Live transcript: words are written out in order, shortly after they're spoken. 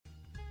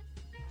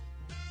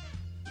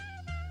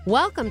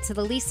Welcome to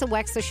the Lisa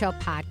Wexler Show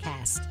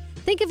podcast.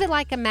 Think of it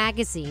like a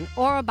magazine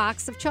or a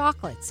box of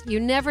chocolates. You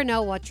never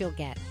know what you'll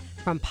get.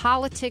 From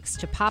politics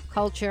to pop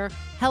culture,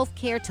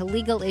 healthcare to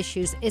legal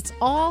issues, it's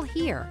all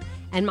here.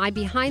 And my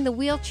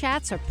behind-the-wheel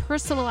chats are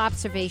personal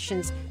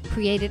observations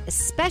created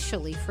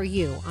especially for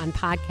you on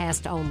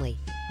podcast only.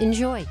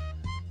 Enjoy.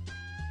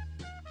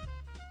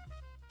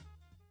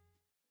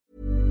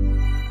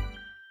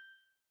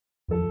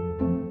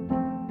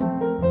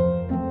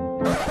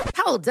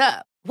 Hold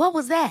up. What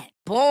was that?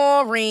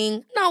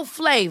 Boring. No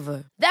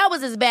flavor. That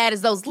was as bad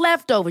as those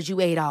leftovers you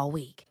ate all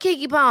week.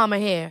 Keke Palmer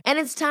here. And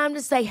it's time to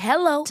say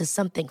hello to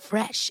something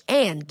fresh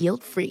and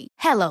guilt-free.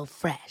 Hello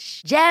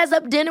Fresh. Jazz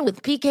up dinner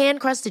with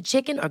pecan-crusted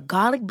chicken or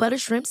garlic butter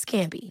shrimp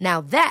scampi. Now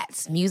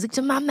that's music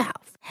to my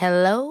mouth.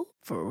 Hello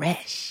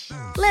Fresh.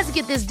 Let's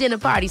get this dinner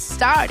party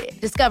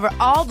started. Discover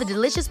all the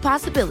delicious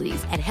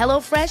possibilities at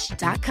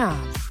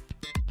hellofresh.com.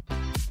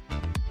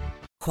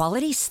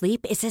 Quality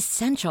sleep is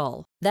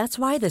essential. That's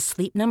why the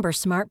Sleep Number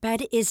Smart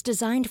Bed is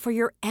designed for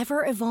your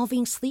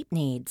ever-evolving sleep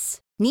needs.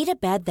 Need a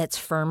bed that's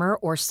firmer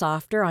or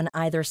softer on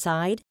either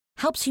side?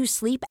 Helps you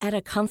sleep at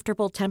a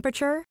comfortable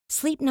temperature?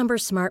 Sleep Number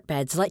Smart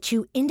Beds let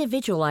you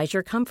individualize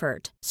your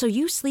comfort, so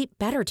you sleep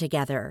better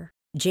together.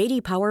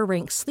 J.D. Power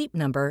ranks Sleep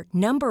Number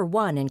number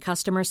 1 in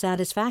customer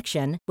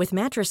satisfaction with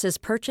mattresses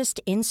purchased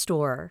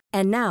in-store.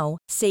 And now,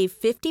 save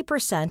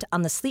 50%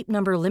 on the Sleep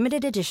Number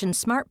Limited Edition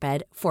Smart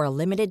Bed for a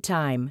limited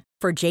time.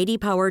 For J.D.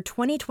 Power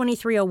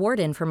 2023 award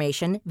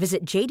information,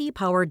 visit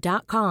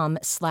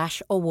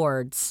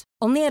jdpower.com/awards.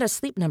 Only at a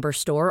Sleep Number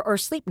store or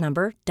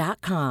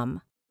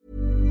sleepnumber.com.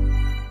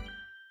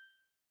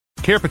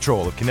 Care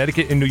Patrol of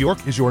Connecticut and New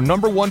York is your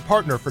 #1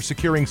 partner for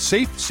securing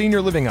safe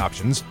senior living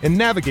options and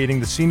navigating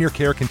the senior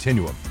care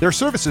continuum. Their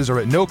services are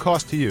at no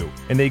cost to you,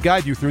 and they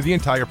guide you through the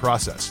entire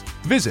process.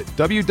 Visit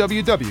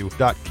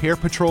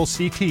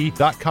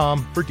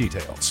www.carepatrolct.com for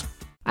details.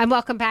 And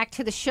welcome back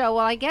to the show.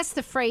 Well, I guess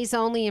the phrase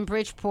 "only in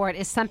Bridgeport"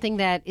 is something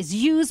that is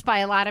used by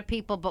a lot of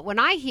people, but when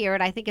I hear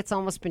it, I think it's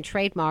almost been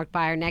trademarked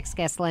by our next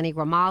guest, Lennie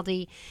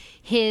Grimaldi.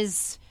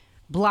 His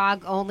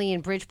blog, Only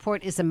in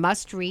Bridgeport, is a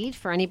must-read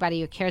for anybody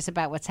who cares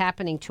about what's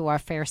happening to our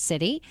fair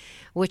city,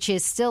 which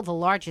is still the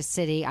largest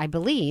city, I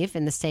believe,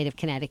 in the state of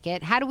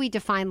Connecticut. How do we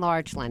define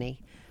large, Lennie?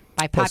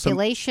 By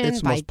population,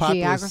 it's by most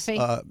populous,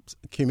 geography?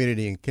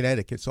 Community in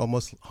Connecticut. It's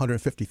almost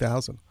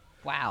 150,000.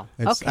 Wow.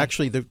 It's okay.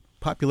 Actually, the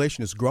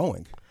population is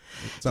growing.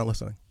 It's not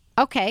listening.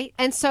 Okay,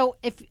 and so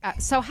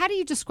how do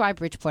you describe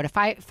Bridgeport? If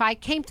I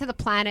came to the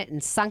planet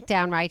and sunk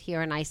down right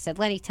here and I said,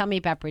 Lennie, tell me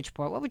about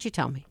Bridgeport, what would you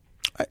tell me?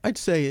 I'd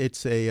say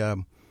it's a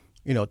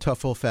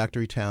tough old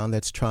factory town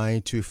that's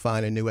trying to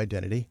find a new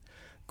identity.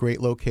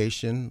 Great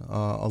location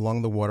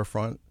along the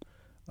waterfront,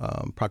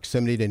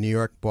 proximity to New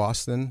York,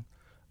 Boston.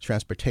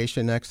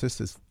 Transportation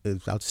nexus is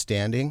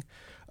outstanding.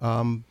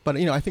 But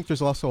I think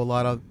there's also a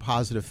lot of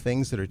positive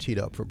things that are teed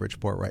up for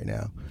Bridgeport right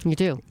now. You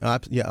do?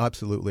 Yeah,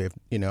 absolutely.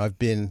 I've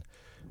been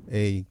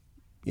an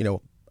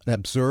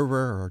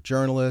observer or a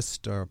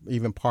journalist or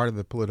even part of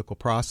the political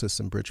process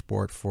in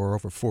Bridgeport for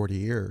over 40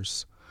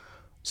 years.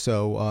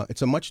 So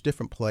it's a much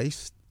different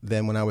place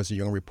than when I was a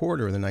young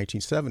reporter in the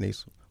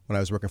 1970s when I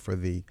was working for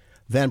the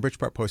then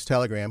Bridgeport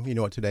Post-Telegram. You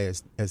know it today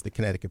as the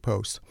Connecticut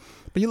Post.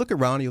 But you look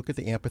around, you look at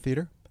the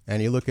amphitheater,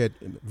 and you look at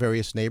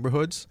various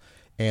neighborhoods,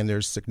 and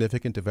there's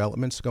significant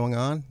developments going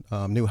on,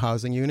 new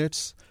housing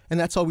units. And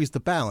that's always the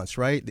balance,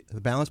 right?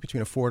 The balance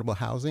between affordable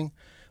housing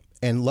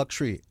and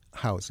luxury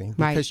housing.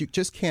 Right. Because you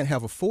just can't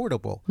have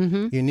affordable.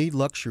 Mm-hmm. You need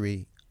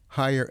luxury,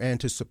 higher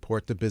end to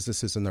support the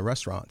businesses and the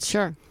restaurants.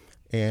 Sure.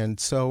 And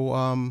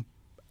so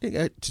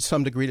to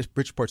some degree,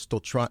 Bridgeport's still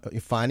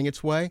finding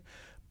its way.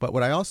 But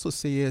what I also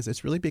see is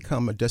it's really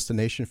become a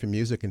destination for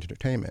music and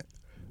entertainment,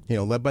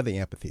 led by the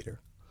amphitheater.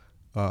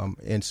 And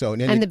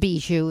the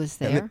Bijou is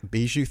there. The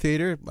Bijou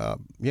Theater,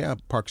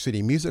 Park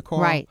City Music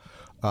Hall. Right.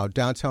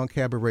 Downtown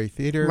Cabaret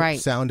Theater. Right.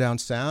 Sound Down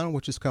Sound,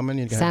 which is coming.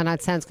 Sound Down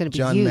Sound's going to be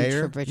John huge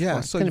Mayer. for Bridgeport. Yeah,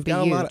 it's going to be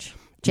huge.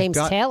 James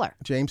Taylor.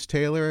 James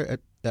Taylor,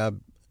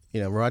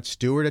 Rod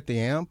Stewart at the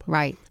amp.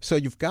 Right. So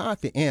you've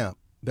got the amp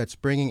that's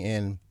bringing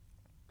in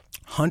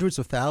hundreds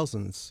of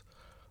thousands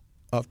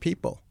of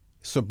people,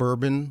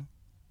 suburban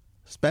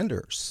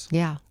spenders.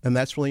 Yeah. And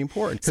that's really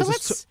important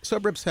because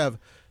suburbs have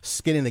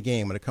skin in the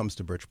game when it comes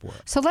to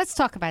Bridgeport. So let's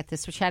talk about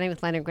this. We're chatting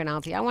with Lennie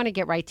Grimaldi. I want to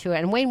get right to it.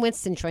 And Wayne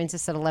Winston joins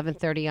us at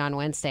 11:30 on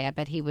Wednesday. I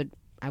bet he would.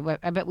 I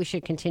bet we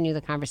should continue the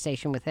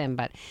conversation with him.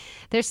 But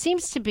there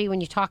seems to be, when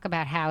you talk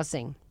about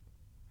housing,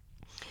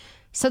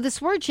 so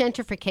this word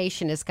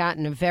gentrification has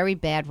gotten a very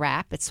bad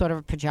rap. It's sort of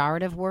a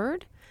pejorative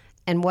word.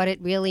 And what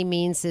it really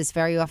means is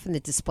very often the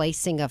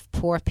displacing of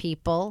poor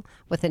people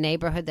with a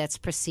neighborhood that's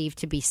perceived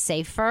to be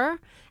safer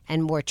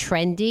and more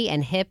trendy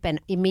and hip and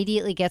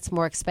immediately gets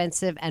more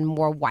expensive and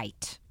more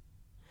white.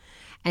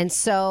 And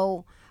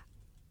so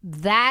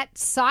that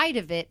side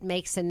of it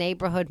makes a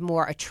neighborhood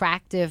more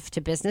attractive to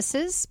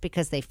businesses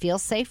because they feel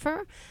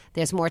safer.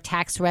 There's more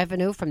tax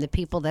revenue from the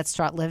people that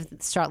start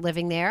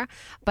living there.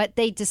 But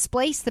they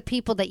displace the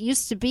people that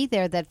used to be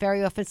there that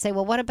very often say,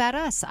 well, what about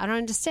us? I don't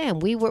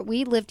understand. We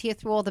lived here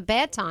through all the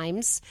bad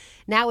times.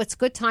 Now it's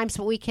good times,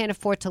 but we can't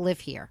afford to live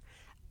here.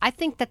 I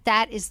think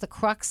that is the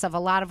crux of a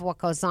lot of what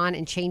goes on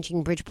in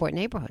changing Bridgeport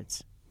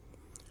neighborhoods.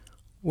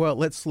 Well,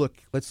 let's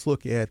look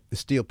at the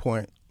Steel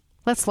Point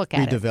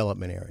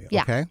redevelopment area.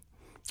 Yeah. Okay.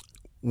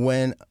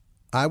 When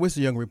I was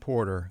a young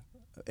reporter,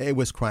 it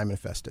was crime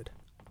infested,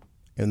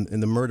 and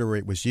the murder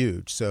rate was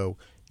huge. So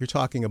you're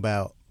talking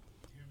about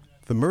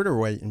the murder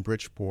rate in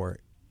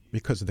Bridgeport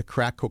because of the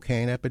crack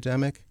cocaine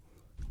epidemic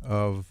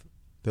of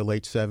the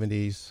late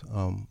 70s,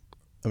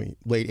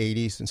 late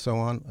 80s and so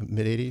on,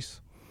 mid 80s.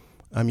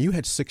 You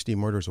had 60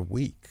 murders a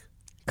week.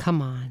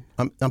 Come on.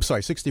 I'm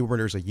sorry, 60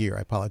 murders a year.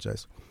 I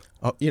apologize.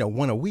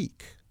 One a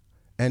week.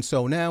 And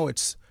so now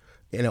it's,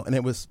 and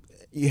it was,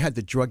 you had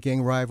the drug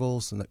gang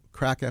rivals and the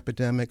crack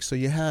epidemic. So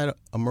you had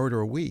a murder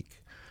a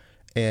week.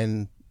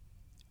 And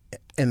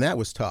that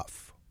was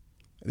tough.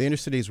 The inner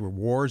cities were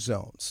war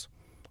zones.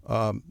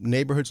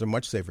 Neighborhoods are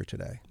much safer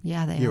today.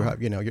 Yeah, they are.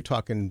 You're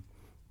talking,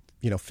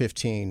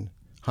 15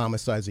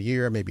 homicides a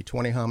year, maybe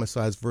 20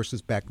 homicides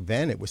versus back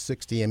then it was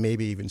 60 and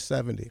maybe even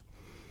 70.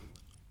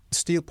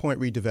 Steel Point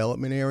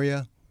redevelopment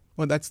area,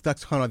 well, that's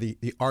kind of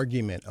the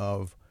argument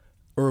of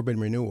urban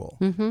renewal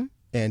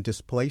and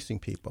displacing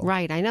people.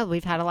 Right. I know.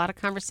 We've had a lot of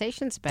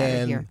conversations about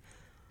it here.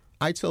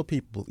 I tell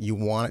people, you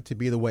want it to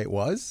be the way it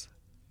was?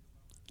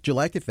 Did you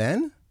like it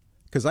then?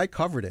 Because I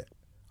covered it.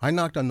 I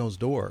knocked on those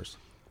doors.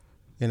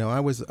 I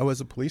was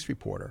a police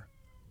reporter.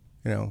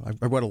 I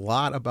wrote a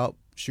lot about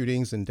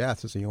shootings and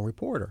deaths as a young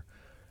reporter.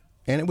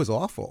 And it was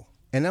awful.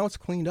 And now it's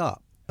cleaned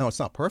up. Now, it's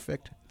not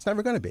perfect. It's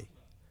never going to be.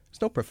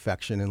 There's no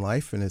perfection in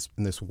life in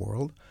this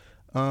world.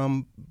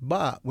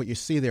 But what you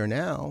see there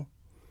now,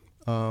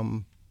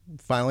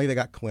 finally they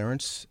got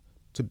clearance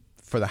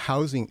for the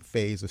housing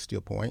phase of Steel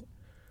Point.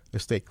 The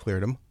state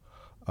cleared them.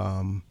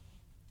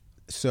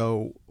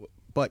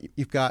 But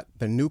you've got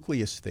the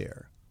nucleus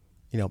there.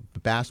 The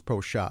Bass Pro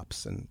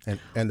Shops and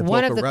the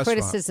One of local the restaurant.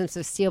 criticisms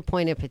of Steel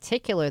Point in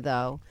particular,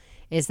 though,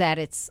 is that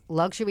it's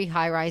luxury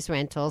high-rise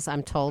rentals,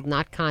 I'm told,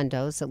 not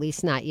condos, at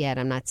least not yet.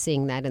 I'm not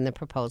seeing that in the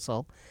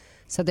proposal.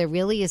 So there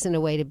really isn't a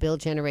way to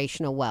build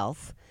generational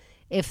wealth.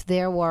 If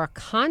there were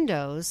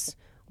condos,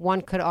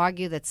 one could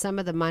argue that some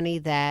of the money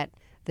that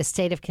the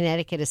state of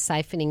Connecticut is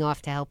siphoning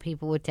off to help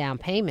people with down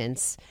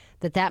payments,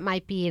 that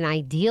might be an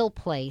ideal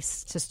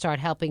place to start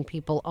helping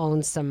people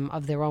own some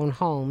of their own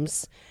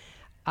homes.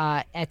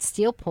 At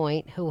Steel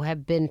Point, who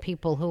have been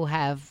people who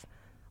have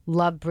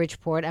loved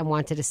Bridgeport and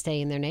wanted to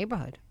stay in their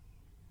neighborhood.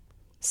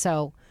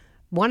 So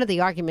one of the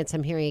arguments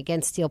I'm hearing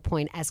against Steel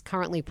Point as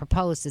currently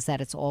proposed is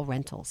that it's all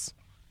rentals.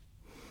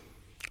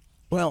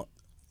 Well,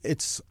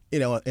 it's,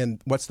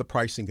 and what's the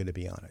pricing going to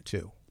be on it,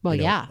 too? Well,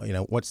 yeah.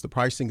 What's the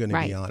pricing going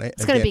to be on it?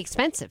 It's going to be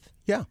expensive.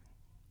 Yeah.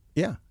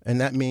 Yeah. And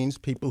that means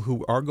people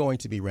who are going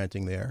to be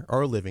renting there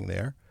or living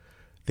there,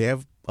 they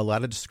have a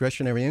lot of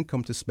discretionary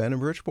income to spend in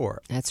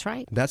Bridgeport. That's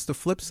right. That's the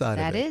flip side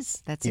of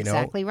it. That's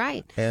exactly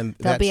right. And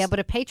they'll be able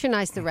to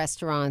patronize the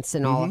restaurants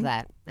and all of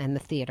that and the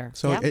theater.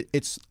 So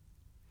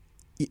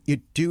you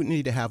do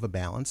need to have a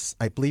balance.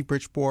 I believe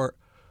Bridgeport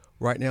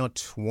right now,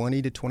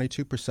 20 to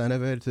 22%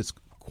 of it is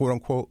quote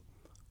unquote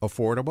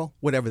affordable,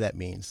 whatever that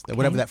means,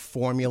 whatever that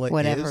formula is.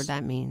 Whatever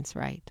that means,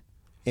 right.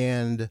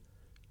 And,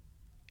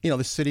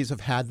 the cities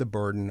have had the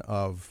burden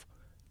of,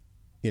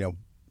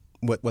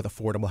 with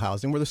affordable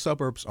housing where the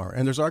suburbs are.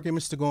 And there's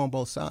arguments to go on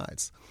both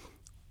sides.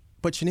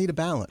 But you need a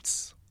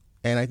balance.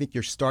 And I think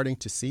you're starting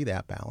to see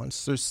that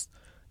balance. There's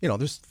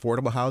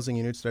affordable housing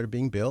units that are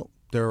being built.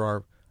 There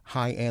are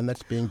high-end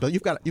that's being built.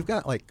 You've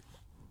got like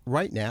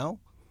right now,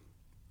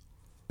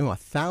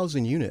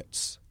 1,000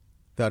 units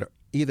that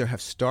either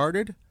have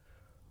started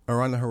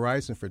or on the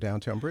horizon for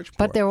downtown Bridgeport.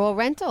 But they're all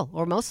rental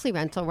or mostly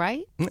rental,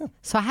 right? Yeah.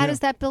 So how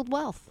does that build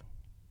wealth?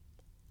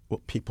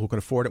 Well, people who can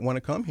afford it want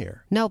to come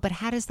here. No, but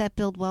how does that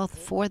build wealth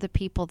for the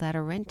people that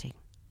are renting?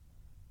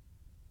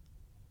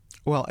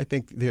 Well, I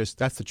think that's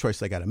the choice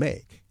they got to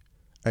make.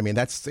 I mean,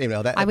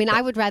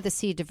 I would rather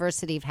see a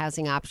diversity of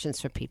housing options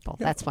for people.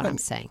 Yeah, that's what I'm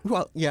saying.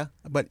 Well, yeah,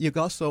 but you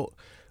also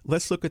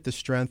let's look at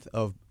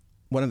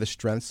one of the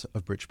strengths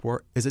of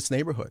Bridgeport is its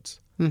neighborhoods.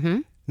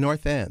 Mm-hmm.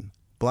 North End,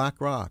 Black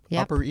Rock,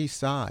 Upper East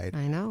Side.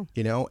 I know.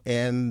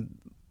 And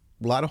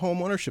a lot of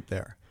home ownership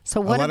there.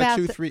 So what about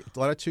a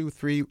lot of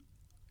 2-3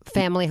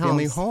 family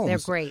homes? They're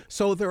great.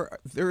 So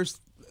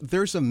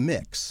there's a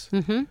mix,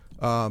 in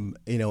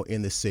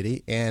the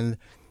city, and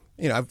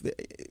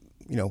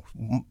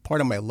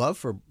part of my love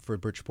for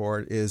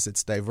Bridgeport is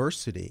its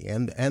diversity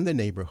and the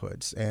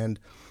neighborhoods, and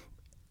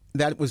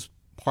that was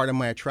part of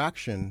my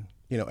attraction,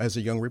 as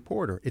a young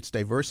reporter. Its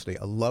diversity,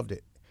 I loved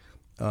it.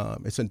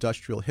 Its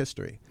industrial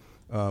history.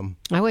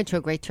 I went to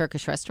a great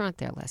Turkish restaurant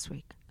there last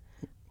week.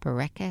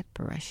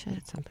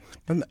 Beresha,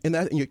 something.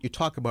 And you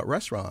talk about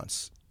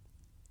restaurants.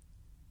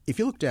 If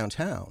you look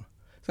downtown,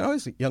 so I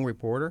was a young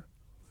reporter,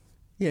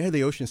 Yeah, it had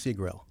the Ocean Sea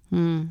Grill,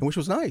 which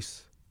was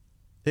nice.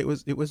 It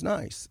was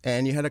nice.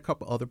 And you had a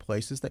couple other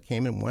places that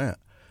came and went.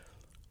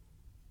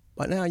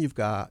 But now you've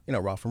got,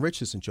 Ralph and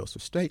Rich's and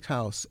Joseph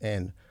Steakhouse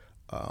and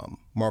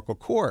Markle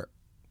Court,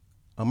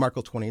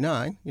 Markle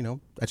 29,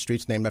 that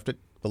street's named after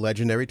the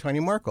legendary Tiny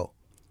Markle,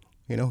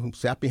 who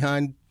sat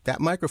behind that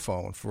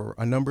microphone for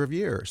a number of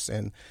years.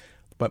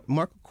 But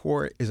Markle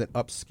Court is an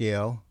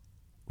upscale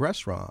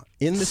restaurant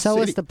in the city.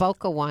 So is the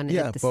Boca one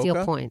at the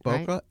Steel Point,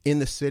 right? Boca in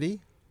the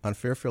city on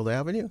Fairfield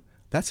Avenue.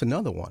 That's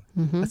another one.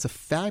 Mm-hmm. That's a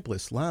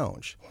fabulous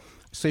lounge.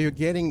 So you're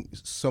getting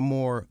some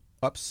more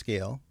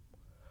upscale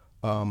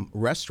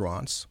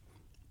restaurants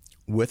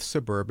with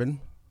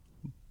suburban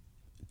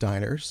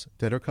diners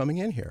that are coming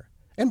in here.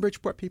 And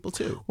Bridgeport people,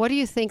 too. What do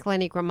you think,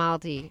 Lennie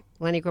Grimaldi?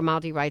 Lennie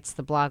Grimaldi writes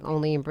the blog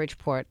Only in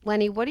Bridgeport.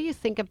 Lennie, what do you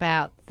think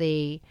about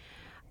the,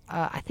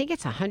 I think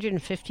it's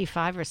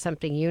 155 or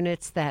something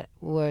units that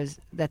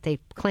they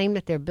claim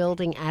that they're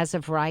building as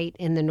of right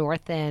in the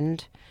North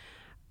End?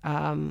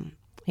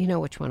 You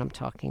know which one I'm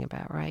talking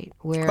about, right?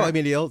 Where? Oh, I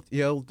mean the old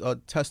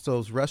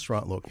Testo's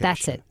restaurant location.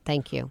 That's it.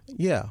 Thank you.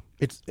 Yeah,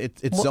 it's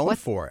zoned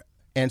for it,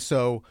 and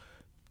so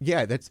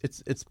yeah,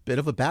 it's a bit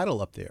of a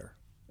battle up there.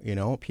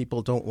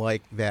 People don't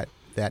like that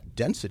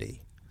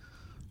density,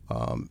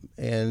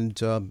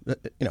 and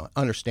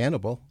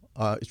understandable.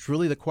 It's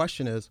really the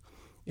question is,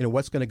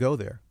 what's going to go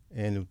there,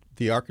 and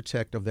the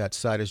architect of that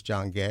site is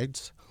John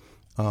Geddes,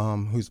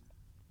 who's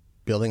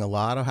building a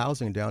lot of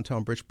housing in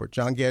downtown Bridgeport.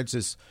 John Geddes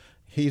is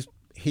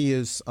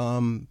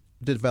the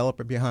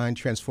developer behind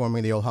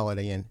transforming the old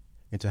Holiday Inn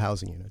into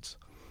housing units.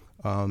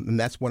 And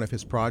that's one of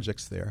his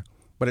projects there.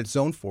 But it's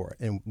zoned for it.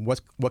 And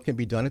what can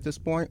be done at this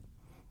point,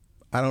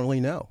 I don't really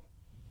know.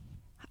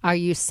 Are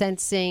you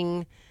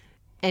sensing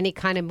any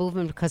kind of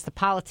movement? Because the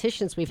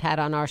politicians we've had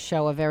on our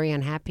show are very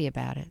unhappy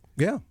about it.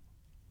 Yeah.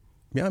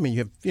 Yeah, I mean,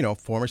 you have,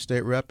 former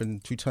state rep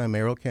and two-time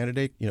mayoral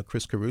candidate,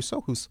 Chris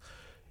Caruso, who's,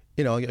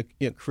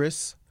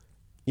 Chris,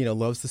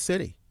 loves the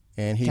city.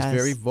 And he's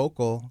very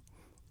vocal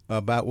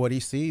about what he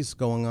sees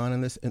going on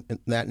in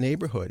that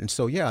neighborhood. And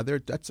so, yeah,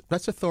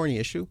 that's a thorny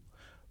issue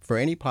for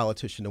any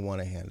politician to want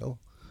to handle.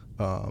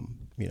 So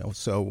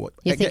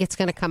you think it's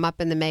going to come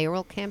up in the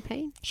mayoral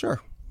campaign?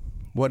 Sure.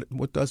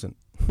 What doesn't?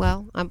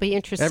 Well, I'll be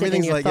interested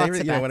in your thoughts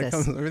about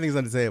this. Everything's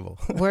on the table.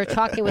 We're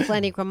talking with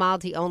Lennie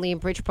Grimaldi, Only in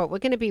Bridgeport. We're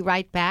going to be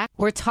right back.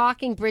 We're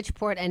talking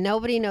Bridgeport, and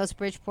nobody knows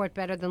Bridgeport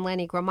better than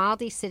Lennie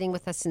Grimaldi sitting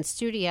with us in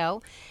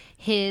studio.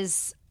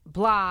 His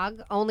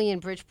blog, Only in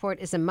Bridgeport,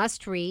 is a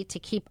must-read to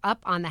keep up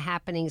on the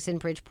happenings in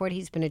Bridgeport.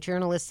 He's been a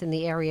journalist in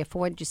the area for,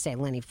 what did you say,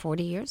 Lennie,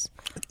 40 years?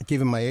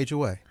 Giving my age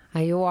away.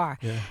 You are.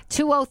 Yeah.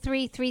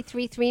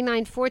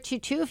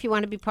 203-333-9422. If you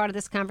want to be part of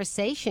this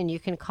conversation,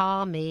 you can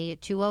call me at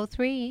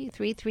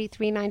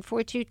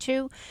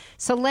 203-333-9422.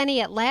 So,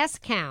 Lennie, at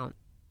last count,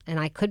 and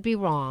I could be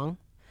wrong,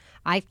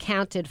 I've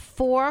counted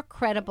 4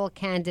 credible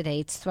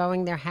candidates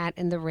throwing their hat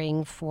in the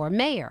ring for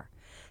mayor.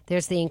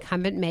 There's the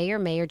incumbent mayor,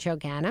 Mayor Joe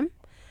Ganim.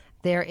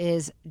 There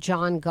is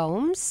John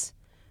Gomes.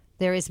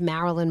 There is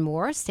Marilyn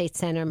Moore, State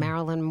Senator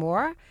Marilyn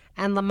Moore,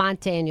 and Lamont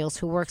Daniels,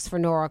 who works for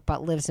Norwalk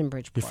but lives in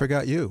Bridgeport. You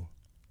forgot you.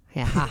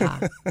 Yeah,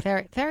 haha.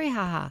 Very, very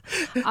haha.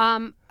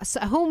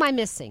 So who am I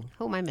missing?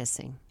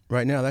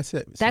 Right now, that's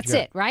it. That's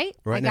it, right?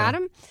 Right I got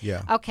him?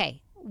 Yeah.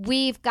 Okay.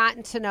 We've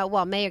gotten to know,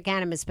 Mayor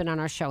Ganim has been on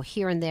our show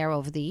here and there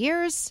over the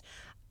years,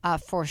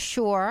 for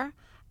sure.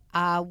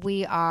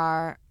 We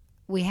had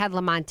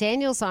Lamont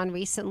Daniels on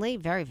recently,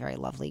 very, very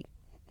lovely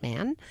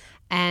man.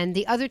 And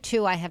the other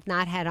 2 I have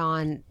not had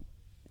on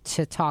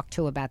to talk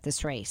to about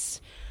this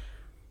race.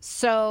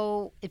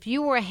 So if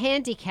you were a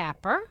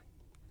handicapper,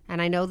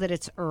 and I know that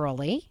it's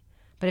early,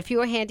 but if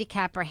you're a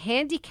handicapper,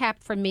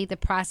 handicap for me the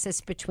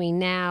process between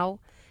now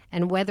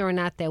and whether or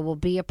not there will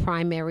be a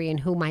primary and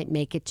who might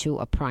make it to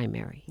a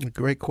primary.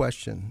 Great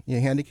question. You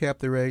handicap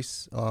the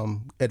race,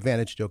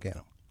 advantage Joe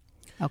Ganim.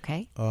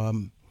 Okay.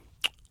 I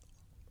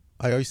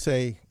always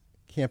say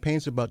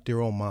campaigns about dear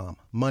old mom.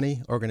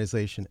 Money,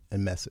 organization,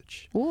 and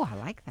message. Ooh, I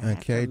like that.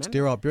 Okay, it's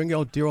bring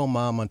your dear old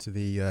mom onto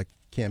the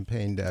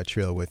campaign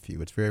trail with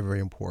you. It's very, very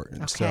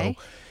important. Okay.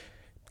 So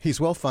he's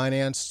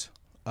well-financed.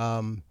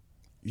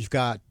 You've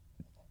got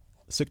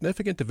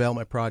significant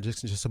development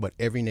projects in just about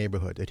every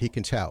neighborhood that he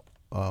can tout.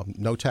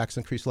 No tax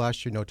increase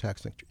last year, no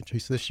tax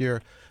increase this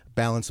year,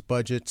 balanced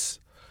budgets.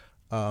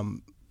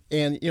 And,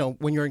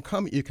 when you're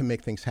incumbent, you can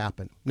make things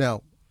happen.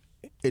 Now,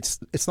 it's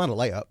not a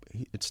layup.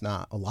 It's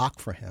not a lock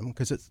for him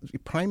because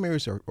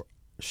primaries are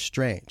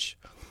strange.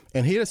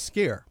 And he had a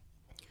scare.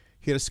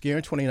 He had a scare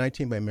in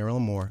 2019 by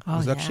Marilyn Moore. It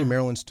was actually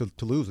Marilyn's to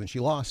lose, and she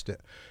lost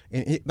it.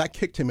 And that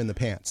kicked him in the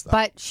pants, though.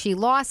 But she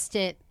lost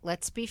it,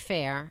 let's be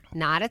fair,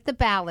 not at the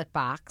ballot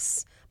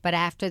box, but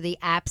after the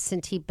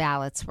absentee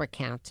ballots were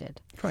counted.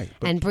 Right.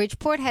 And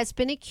Bridgeport has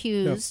been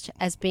accused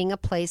as being a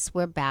place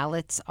where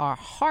ballots are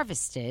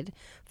harvested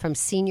from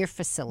senior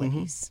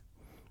facilities.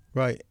 Mm-hmm.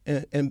 Right.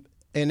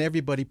 And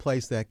everybody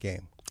plays that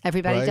game.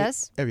 Everybody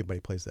does? Everybody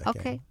plays that game.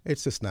 Okay.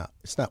 It's not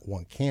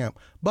one camp.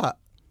 But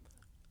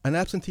an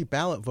absentee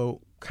ballot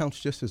vote counts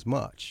just as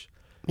much.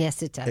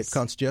 Yes, it does. It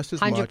counts just as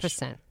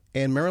 100%. much.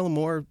 And Marilyn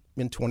Moore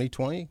in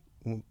 2020,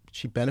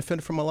 she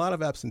benefited from a lot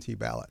of absentee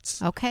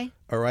ballots. Okay.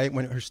 All right,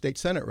 when her state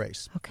Senate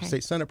race, Okay.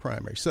 state Senate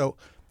primary. So,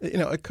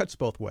 it cuts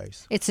both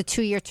ways. It's a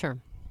 2-year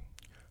term.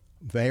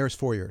 Mayor's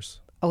 4 years.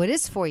 Oh, it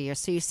is 4 years.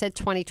 So you said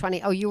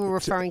 2020. Oh, you were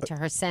referring to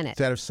her Senate.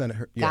 That of Senate.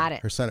 Got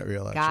it. Her Senate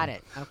reelection. Got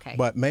it. Okay.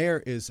 But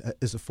mayor is a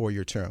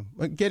 4-year term.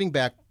 Getting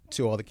back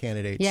to all the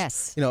candidates.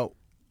 Yes.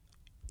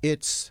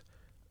 It's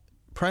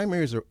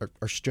primaries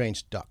are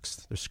strange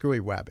ducks. They're screwy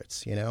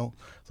rabbits. As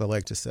I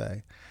like to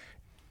say.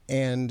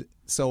 And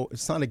so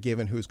it's not a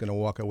given who's going to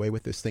walk away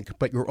with this thing.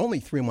 But you're only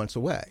 3 months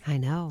away. I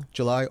know.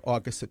 July,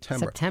 August,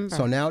 September.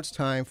 So now it's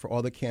time for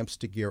all the camps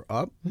to gear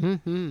up.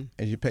 Mm-hmm.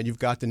 And you've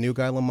got the new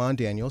guy, Lamont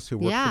Daniels, who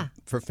works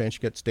for Finch.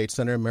 You got State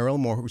Senator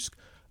Marilyn Moore, who's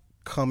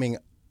coming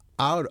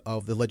out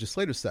of the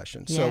legislative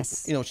session.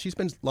 Yes. So, she's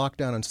been locked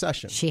down in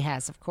session. She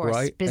has, of course.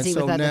 Right? Busy and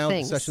so with other now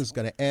things. the session's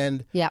going to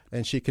end. Yep.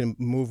 And she can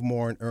move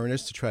more in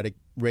earnest to try to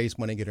raise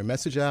money, get her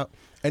message out.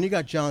 And you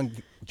got John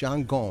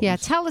Gomes. Yeah,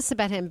 tell us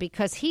about him,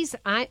 because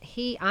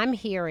I'm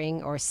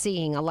hearing or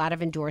seeing a lot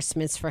of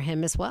endorsements for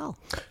him as well.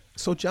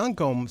 So John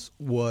Gomes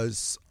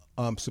was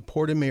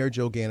supported Mayor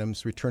Joe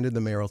Ganem's return to the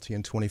mayoralty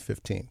in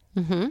 2015.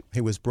 Mm-hmm. He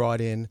was brought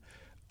in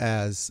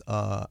as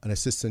an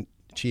assistant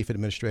chief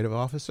administrative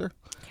officer.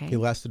 Okay. He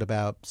lasted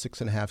about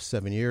 6.5,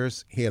 7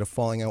 years. He had a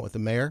falling out with the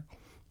mayor.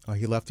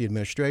 He left the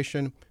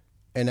administration,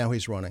 and now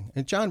he's running.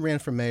 And John ran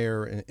for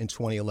mayor in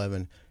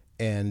 2011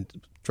 and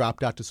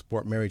dropped out to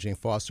support Mary Jane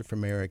Foster for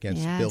mayor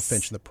against Bill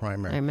Finch in the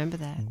primary. I remember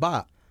that.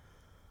 But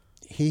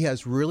he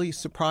has really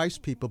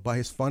surprised people by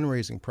his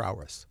fundraising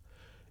prowess.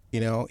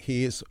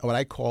 He is what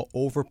I call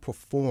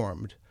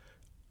overperformed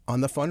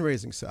on the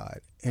fundraising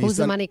side. And Who's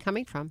the money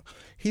coming from?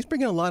 He's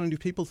bringing a lot of new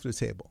people to the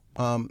table.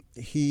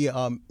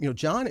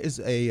 John is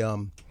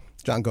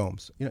John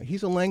Gomes.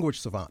 He's a language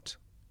savant.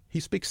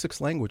 He speaks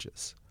 6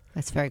 languges.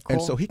 That's very cool.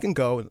 And so he can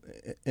go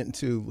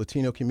into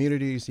Latino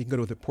communities. He can go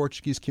to the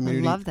Portuguese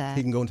community. I love that.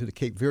 He can go into the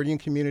Cape Verdean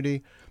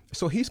community.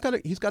 So he's got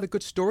a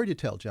good story to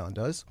tell, John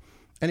does.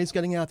 And he's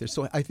getting out there.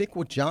 So I think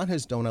what John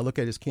has done, I look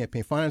at his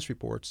campaign finance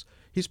reports,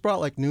 he's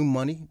brought new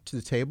money to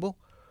the table,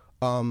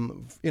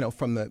 from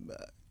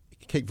the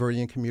Cape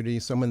Verdean community,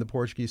 some in the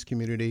Portuguese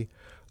community,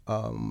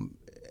 and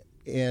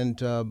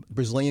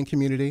Brazilian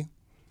community.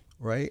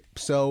 Right,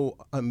 so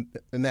and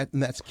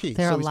that's key.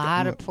 There are so a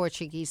lot of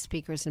Portuguese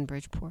speakers in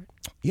Bridgeport.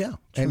 Yeah,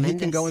 and he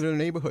can go into the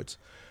neighborhoods.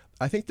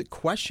 I think the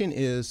question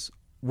is,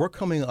 we're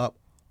coming up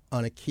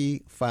on a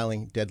key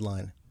filing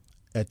deadline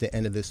at the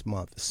end of this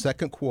month,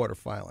 second quarter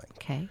filing.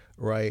 Okay.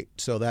 Right,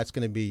 so that's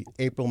going to be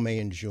April, May,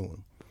 and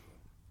June.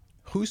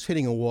 Who's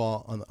hitting a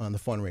wall on the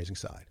fundraising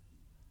side?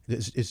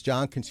 Is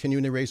John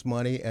continuing to raise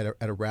money at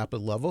a rapid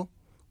level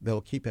that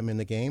will keep him in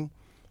the game?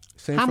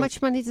 How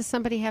much money does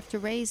somebody have to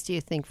raise, do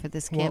you think, for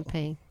this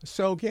campaign?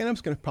 So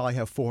Ganem's going to probably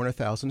have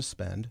 $400,000 to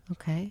spend.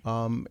 Okay.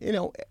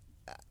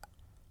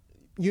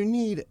 You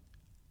need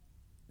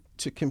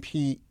to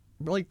compete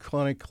really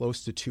kind of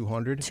close to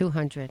 200.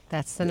 200.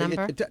 That's the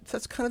number?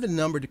 That's kind of the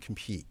number to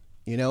compete.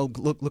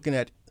 Looking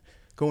at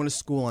going to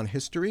school on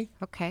history.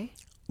 Okay.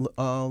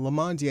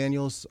 Lamont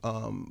Daniels,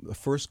 the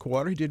first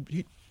quarter,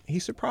 he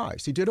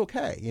surprised. He did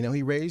okay.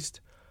 He raised...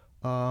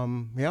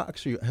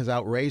 actually has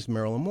outraised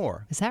Marilyn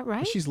Moore. Is that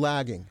right? She's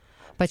lagging.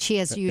 But she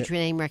has huge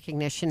name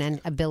recognition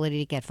and ability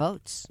to get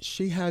votes.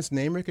 She has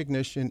name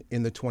recognition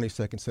in the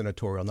 22nd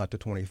senatorial, not the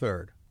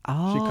 23rd.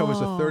 Oh. She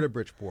covers a third of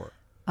Bridgeport.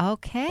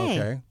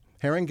 Okay.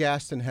 Herring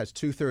Gaston has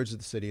 2/3 of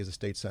the city as a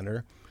state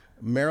senator.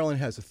 Maryland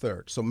has a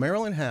third. So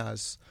Maryland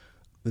has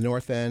the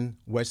North End,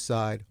 West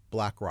Side,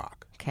 Black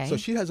Rock. Okay. So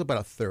she has about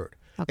a third.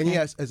 Okay. And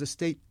yes, as a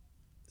state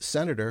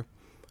senator,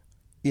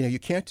 you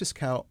can't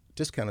discount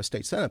a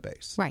state Senate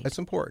base. Right. That's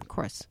important. Of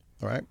course.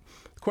 All right.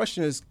 The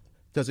question is,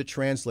 does it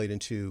translate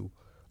into,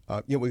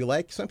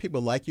 some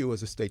people like you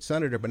as a state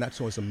senator, but not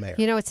so as a mayor.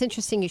 It's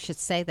interesting you should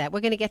say that. We're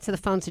going to get to the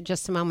phones in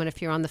just a moment.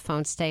 If you're on the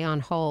phone, stay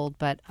on hold.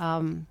 But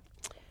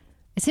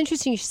it's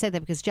interesting you should say that,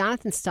 because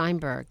Jonathan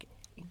Steinberg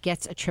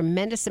gets a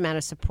tremendous amount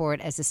of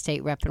support as a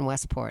state rep in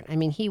Westport. I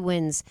mean, he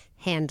wins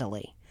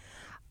handily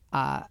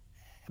by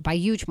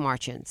huge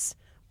margins.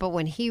 But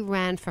when he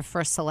ran for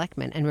first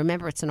selectman, and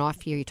remember, it's an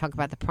off year, you talk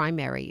about the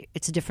primary,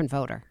 it's a different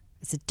voter.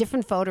 It's a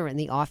different voter in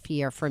the off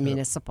year for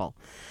municipal.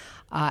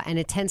 And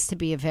it tends to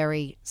be a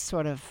very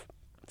sort of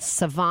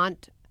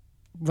savant,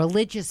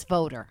 religious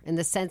voter, in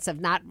the sense of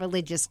not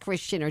religious,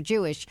 Christian or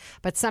Jewish,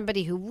 but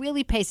somebody who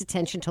really pays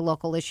attention to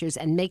local issues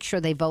and makes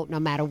sure they vote no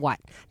matter what.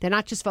 They're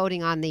not just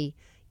voting on the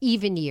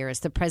even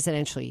years, the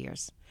presidential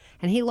years.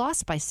 And he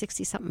lost by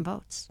 60-something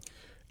votes.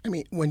 I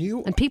mean,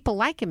 and people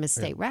like him as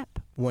state rep.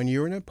 When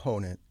you're an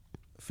opponent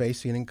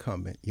facing an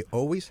incumbent, you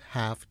always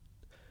have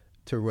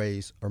to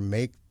raise or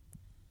make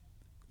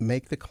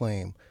the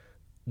claim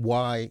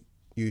why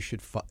you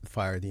should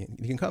fire the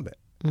incumbent.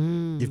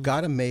 You've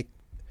got to make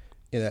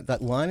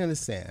that line in the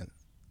sand.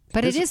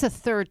 But it is a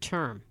third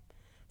term.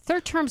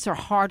 Third terms are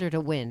harder to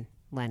win,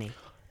 Lennie.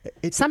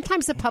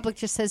 Sometimes the public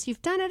just says,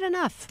 "You've done it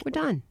enough. We're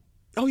done."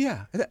 Oh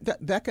yeah,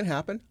 that can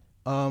happen.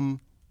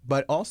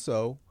 But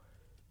also,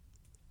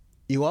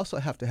 you also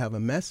have to have a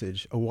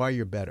message of why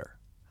you're better.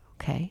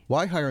 Okay.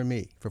 Why hire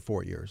me for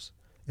 4 years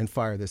and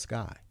fire this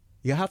guy?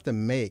 You have to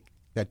make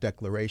that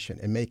declaration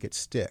and make it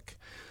stick.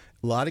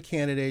 A lot of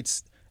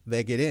candidates,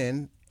 they get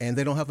in and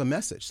they don't have a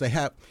message. They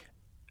have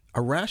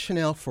a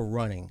rationale for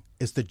running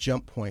is the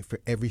jump point for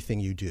everything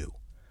you do.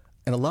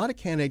 And a lot of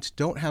candidates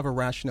don't have a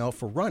rationale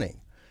for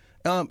running.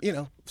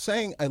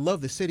 Saying I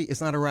love the city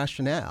is not a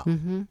rationale.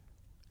 Mm-hmm.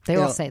 They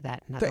all say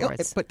that, in other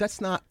words. But that's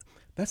not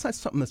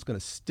something that's going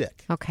to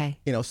stick. Okay.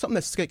 Something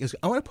that's stick is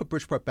I want to put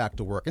Bridgeport back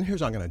to work, and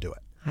here's how I'm going to do it.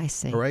 I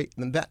see. All right?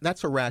 And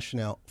that's a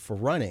rationale for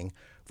running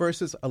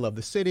versus I love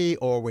the city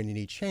or when you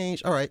need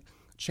change. All right,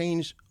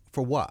 change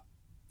for what?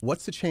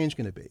 What's the change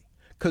going to be?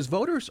 Because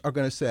voters are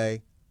going to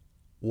say,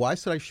 why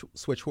should I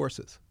switch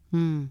horses?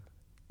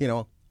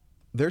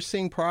 They're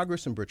seeing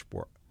progress in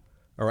Bridgeport.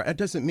 All right, that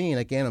doesn't mean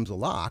a Ganem's a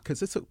lock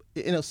because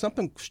it's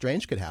something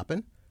strange could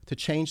happen to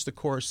change the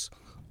course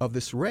of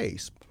this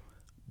race.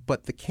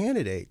 But the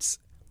candidates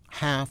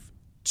have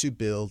to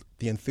build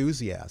the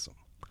enthusiasm.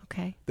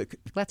 Okay.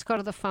 Let's go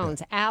to the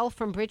phones. Yeah. Al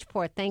from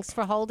Bridgeport. Thanks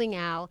for holding,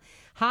 Al.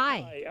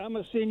 Hi. I'm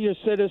a senior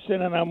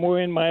citizen, and I'm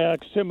wearing my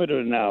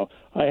oximeter now.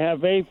 I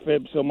have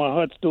AFib, so my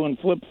heart's doing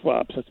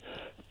flip-flops.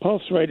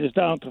 Pulse rate is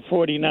down to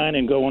 49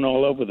 and going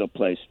all over the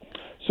place.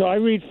 So I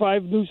read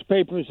 5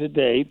 newspapers a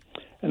day,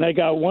 and I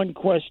got one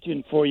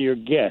question for your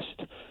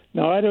guest.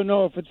 Now, I don't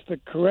know if it's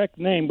the correct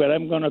name, but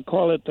I'm going to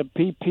call it the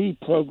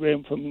PP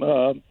program from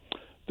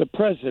the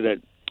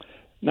president.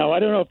 Now,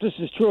 I don't know if this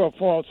is true or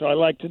false, so I'd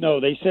like to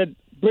know. They said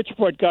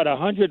Bridgeport got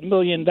 $100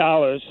 million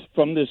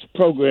from this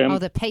program. Oh,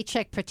 the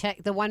Paycheck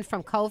Protect, the one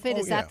from COVID?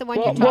 Is that the one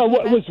you're talking about?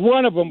 Well, it was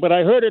one of them, but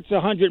I heard it's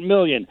 $100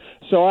 million.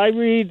 So I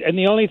read, and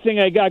the only thing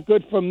I got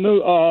good from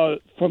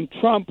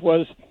Trump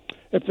was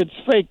if it's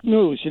fake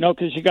news,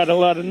 because you got a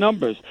lot of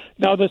numbers.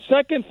 Now, the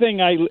second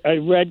thing I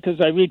read, because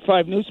I read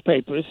 5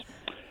 newspapers,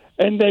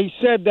 and they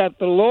said that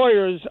the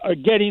lawyers are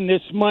getting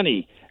this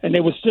money. And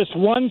there was just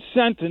one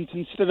sentence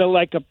instead of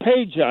like a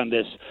page on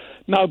this.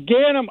 Now,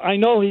 Ganem, I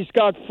know he's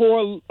got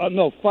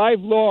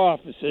 5 law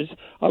offices.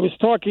 I was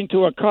talking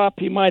to a cop,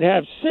 he might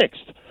have 6.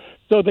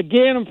 So the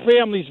Ganem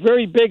family is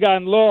very big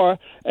on law,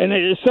 and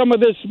is some of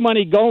this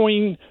money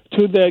going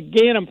to the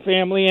Ganem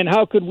family, and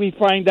how could we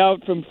find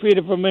out from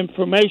Freedom of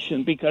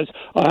Information? Because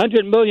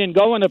 $100 million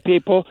going to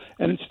people,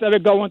 and instead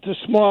of going to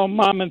small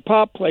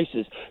mom-and-pop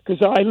places.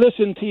 Because I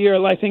listened to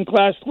your, I think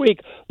last week,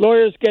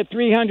 lawyers get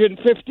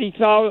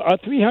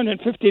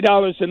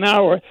 $350 an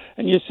hour,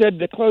 and you said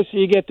the closer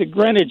you get to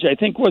Greenwich, I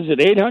think, was it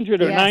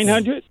 800 or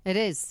 900? It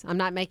is. I'm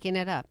not making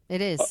it up.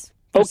 It is.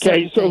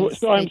 Okay, so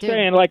I'm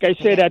saying, like I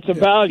say, that's a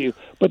value.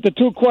 But the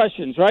 2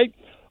 questions, right?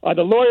 Are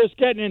the lawyers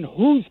getting it?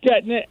 Who's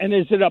getting it? And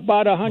is it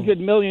about $100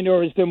 million,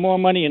 or is there more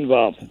money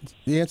involved?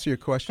 The answer to your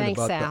question Thanks,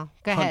 about Al.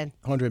 Go ahead.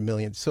 $100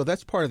 million. So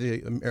that's part of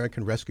the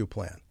American Rescue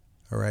Plan,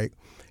 all right?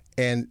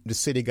 And the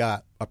city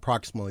got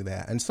approximately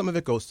that. And some of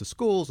it goes to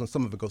schools, and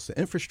some of it goes to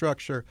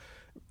infrastructure.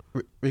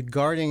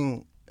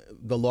 Regarding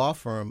the law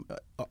firm,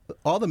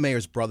 all the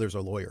mayor's brothers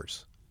are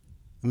lawyers.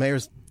 The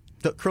mayor's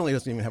currently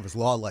doesn't even have his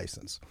law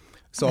license.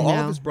 So all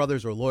of his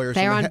brothers are lawyers.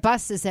 They're on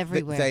buses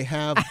everywhere. They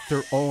have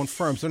their own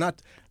firms. They're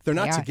not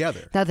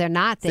together. No, they're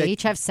not. They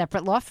each have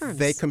separate law firms.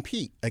 They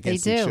compete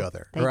against each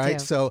other, they right?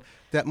 do. So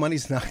that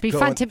money's not It'd be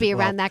fun to be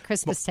around that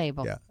Christmas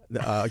table.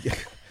 Yeah.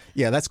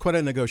 Yeah, that's quite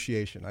a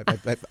negotiation.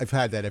 I've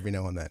had that every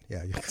now and then.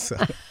 Yeah. So.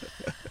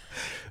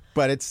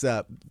 But it's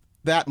that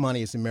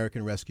money is the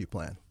American Rescue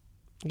Plan.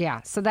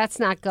 Yeah, so that's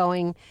not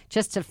going,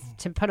 just to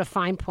put a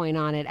fine point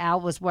on it,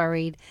 Al was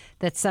worried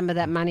that some of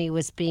that money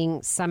was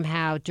being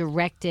somehow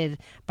directed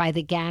by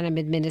the Ganem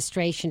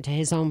administration to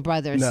his own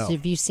brothers. No.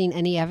 Have you seen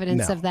any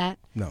evidence of that?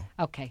 No.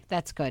 Okay,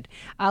 that's good.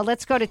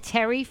 Let's go to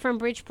Terry from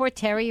Bridgeport.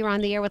 Terry, you're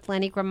on the air with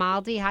Lennie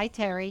Grimaldi. Hi,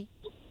 Terry.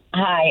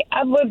 Hi,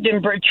 I've lived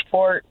in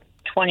Bridgeport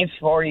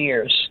 24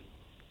 years.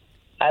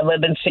 I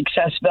live in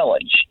Success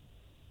Village.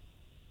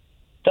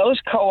 Those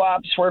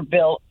co-ops were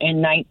built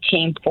in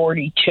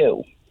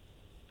 1942.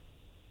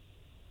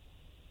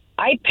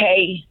 I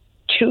pay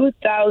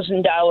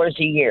 $2,000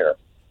 a year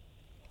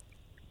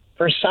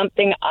for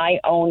something I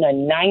own a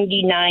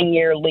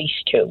 99-year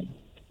lease to.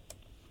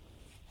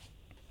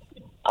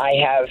 I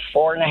have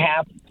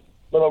 4.5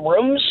 little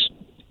rooms.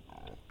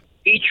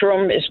 Each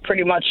room is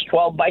pretty much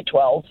 12 by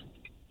 12,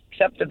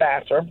 except the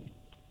bathroom.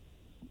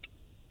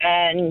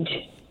 And,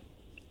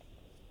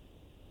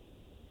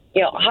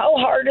 how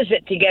hard is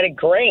it to get a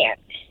grant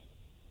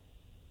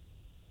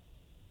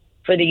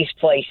for these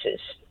places?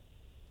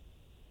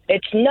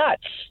 It's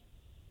nuts.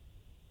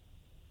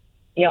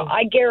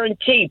 I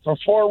guarantee for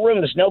 4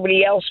 rooms,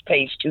 nobody else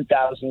pays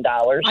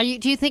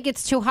 $2,000. Do you think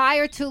it's too high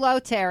or too low,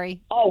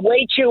 Terry? Oh,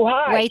 way too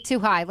high. Way too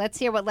high. Let's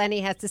hear what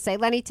Lennie has to say.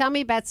 Lennie, tell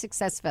me about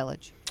Success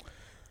Village.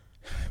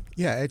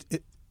 Yeah,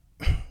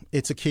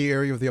 it's a key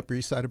area of the Upper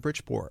East Side of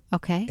Bridgeport.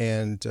 Okay.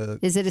 And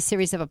is it a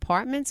series of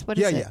apartments? What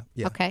is it?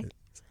 Yeah. Okay.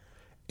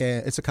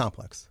 It's a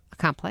complex. A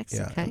complex,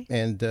 yeah. Okay.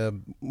 And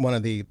one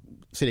of the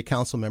city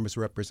council members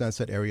who represents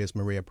that area is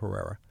Maria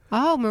Pereira.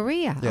 Oh,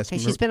 Maria. Yes, okay,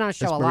 she's been on a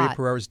show a lot. Maria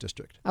Pereira's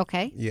district.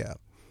 Okay. Yeah.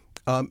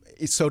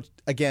 So,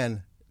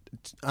 again,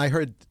 I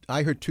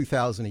heard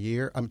 2,000 a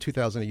year.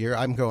 $2,000 a year.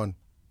 I'm going,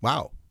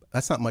 wow,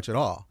 that's not much at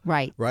all.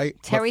 Right.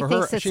 Right. Terry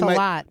thinks it's a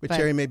lot. But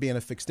Terry may be in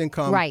a fixed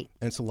income. Right.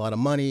 And it's a lot of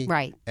money.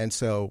 Right. And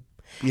so,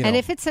 and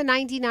if it's a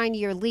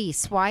 99-year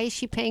lease, why is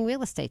she paying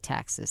real estate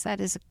taxes?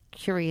 That is a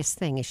curious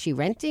thing. Is she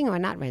renting or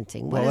not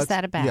renting? What is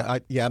that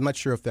about? Yeah, I'm not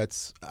sure if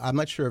that's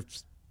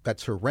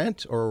her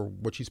rent or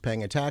what she's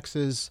paying in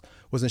taxes.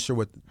 Wasn't sure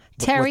what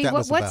Terry, that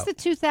was what's about.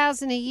 the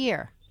 $2,000 a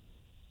year?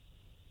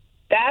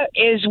 That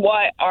is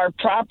what our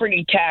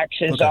property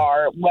taxes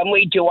are when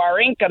we do our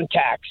income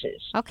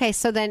taxes. Okay,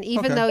 so then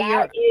even though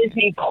that is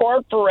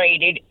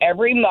incorporated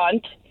every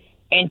month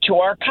into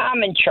our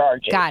common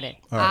charges. Got it.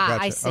 All right,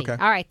 gotcha. I see. Okay.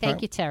 All right,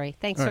 thank you, Terry.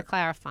 Thanks for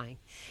clarifying.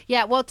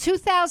 Yeah, well,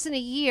 $2,000 a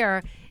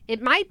year, it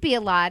might be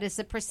a lot as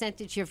a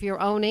percentage of your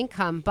own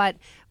income, but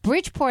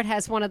Bridgeport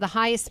has one of the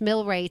highest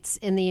mill rates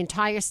in the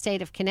entire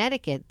state of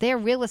Connecticut. Their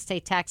real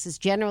estate taxes,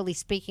 generally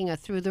speaking, are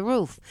through the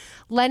roof.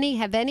 Lennie,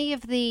 have any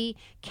of the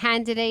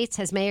candidates,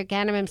 has Mayor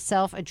Ganem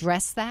himself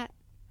addressed that?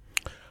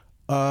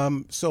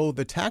 So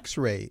the tax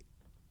rate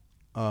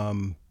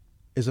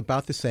is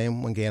about the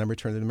same when Ganem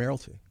returned to the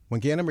mayoralty. When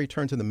Ganem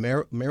returned to the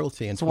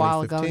mayoralty in 2015. It's a while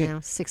ago now,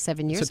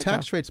 6-7 years ago. So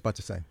tax rate's about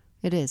the same.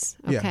 It is.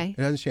 Okay. Yeah, it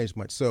hasn't changed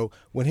much. So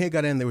when he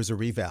got in, there was a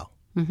reval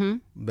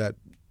that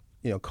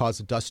caused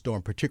a dust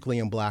storm, particularly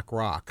in Black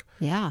Rock.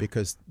 Yeah.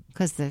 Because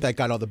that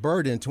got all the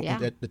burden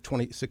at the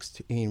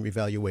 2016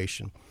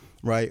 revaluation,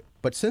 right?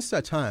 But since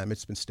that time,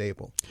 it's been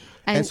stable.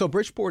 And so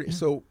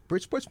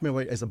Bridgeport's mill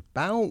rate is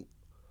about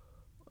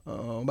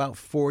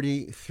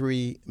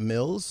 43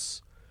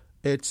 mills.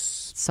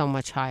 It's so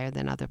much higher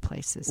than other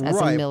places as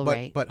a mill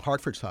rate. But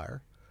Hartford's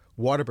higher,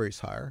 Waterbury's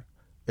higher.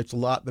 It's a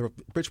lot.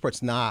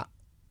 Bridgeport's not.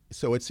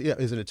 So is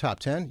it a top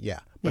 10? Yeah,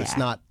 but it's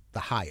not the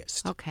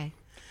highest. Okay.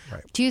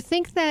 Right. Do you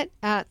think that?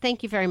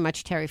 Thank you very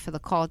much, Terry, for the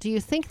call. Do you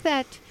think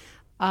that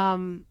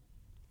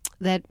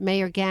that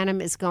Mayor Ganem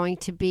is going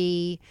to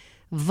be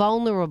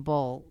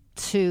vulnerable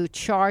to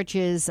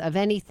charges of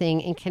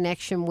anything in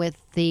connection with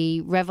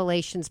the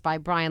revelations by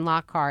Brian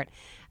Lockhart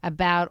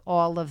about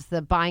all of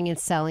the buying and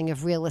selling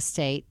of real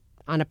estate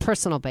on a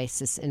personal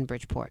basis in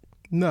Bridgeport?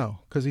 No,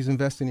 because he's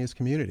investing in his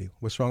community.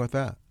 What's wrong with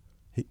that?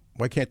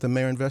 Why can't the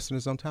mayor invest in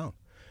his own town?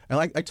 And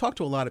I talked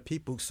to a lot of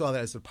people who saw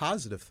that as a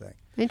positive thing.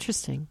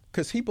 Interesting.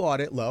 Because he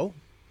bought it low,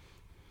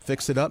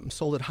 fixed it up, and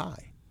sold it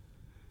high,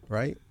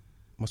 right?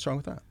 What's wrong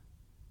with that?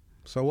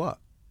 So what?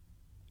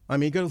 I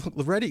mean, go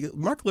to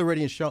Mark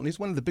Loretti in Shelton. He's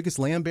one of the biggest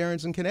land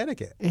barons in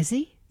Connecticut. Is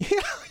he? Yeah.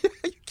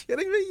 Are you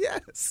kidding me?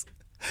 Yes.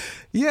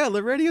 Yeah,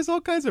 Loretti has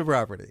all kinds of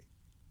property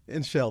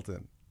in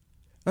Shelton.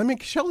 I mean,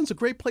 Shelton's a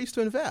great place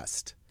to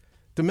invest.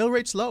 The mill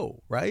rate's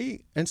low,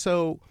 right? And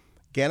so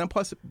Ganem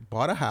Plus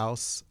bought a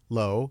house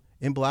low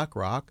in Black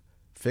Rock,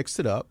 fixed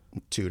it up,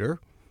 Tudor.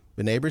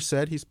 The neighbors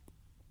said he's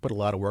put a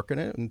lot of work in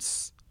it and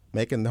it's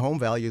making the home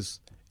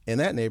values in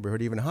that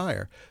neighborhood even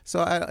higher.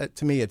 So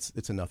to me, it's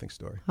a nothing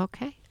story.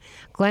 Okay.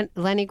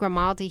 Lennie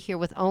Grimaldi here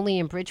with Only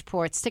in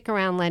Bridgeport. Stick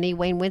around, Lennie.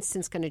 Wayne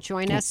Winston's going to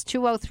join us.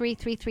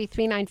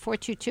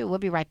 203-333-9422. We'll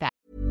be right back.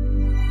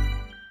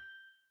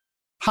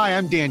 Hi,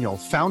 I'm Daniel,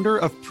 founder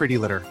of Pretty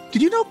Litter.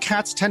 Did you know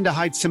cats tend to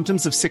hide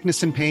symptoms of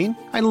sickness and pain?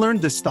 I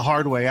learned this the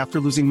hard way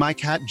after losing my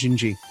cat,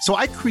 Gingy. So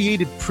I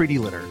created Pretty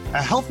Litter,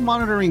 a health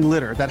monitoring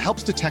litter that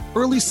helps detect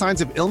early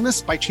signs of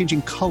illness by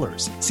changing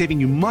colors, saving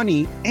you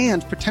money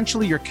and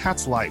potentially your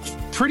cat's life.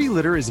 Pretty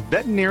Litter is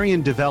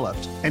veterinarian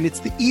developed, and it's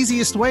the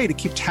easiest way to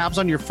keep tabs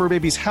on your fur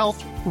baby's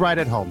health right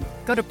at home.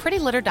 Go to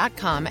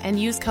prettylitter.com and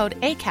use code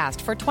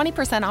ACAST for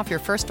 20% off your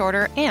first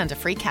order and a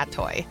free cat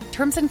toy.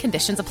 Terms and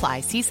conditions apply.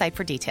 See site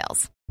for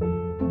details.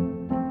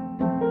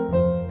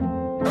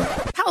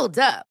 Hold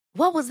up.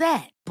 What was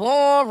that?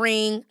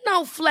 Boring.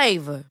 No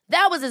flavor.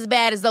 That was as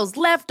bad as those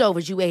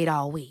leftovers you ate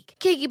all week.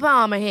 Keke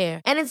Palmer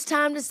here. And it's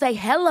time to say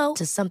hello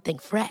to something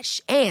fresh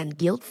and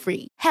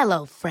guilt-free.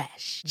 Hello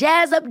Fresh.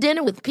 Jazz up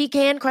dinner with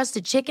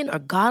pecan-crusted chicken or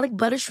garlic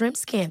butter shrimp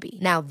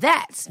scampi. Now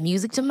that's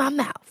music to my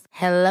mouth.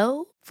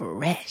 Hello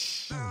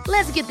Fresh.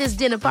 Let's get this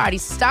dinner party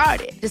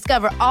started.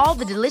 Discover all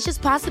the delicious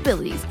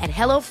possibilities at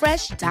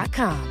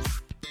HelloFresh.com.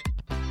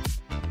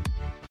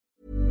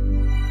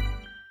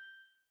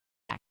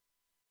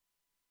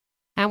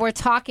 And we're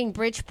talking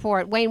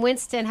Bridgeport. Wayne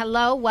Winston,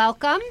 hello,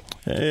 welcome.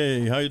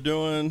 Hey, how you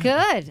doing?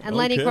 Good. And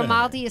Lennie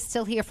Grimaldi is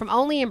still here from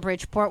Only in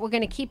Bridgeport. We're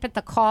going to keep it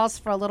the calls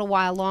for a little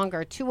while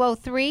longer.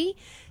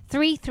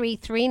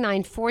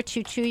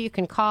 203-333-9422. You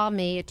can call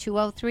me at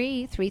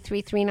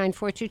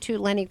 203-333-9422.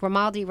 Lennie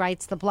Grimaldi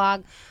writes the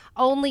blog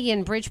Only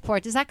in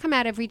Bridgeport. Does that come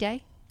out every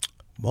day?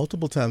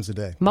 Multiple times a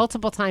day.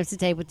 Multiple times a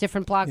day with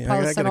different blog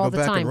posts and all the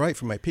time. I got to go back and write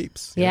for my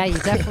peeps. Yeah, you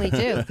definitely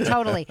do.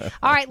 Totally.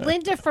 All right,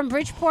 Linda from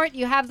Bridgeport,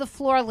 you have the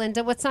floor,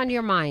 Linda. What's on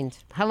your mind?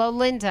 Hello,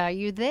 Linda. Are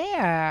you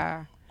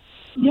there?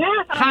 Yeah,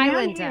 Hi, I am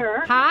Linda.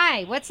 here.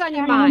 Hi. What's on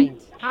your mind?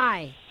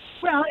 Hi.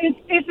 Well,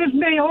 it's a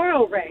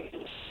mayoral race.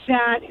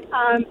 That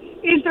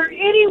is there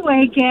any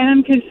way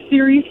Ganem can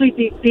seriously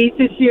be beat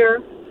this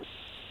year?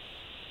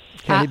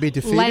 Can he be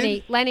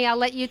defeated? Lennie, I'll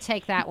let you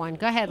take that one.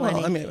 Go ahead, Lennie.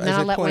 Well, I mean, as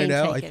I pointed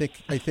out, I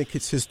think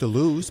it's his to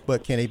lose,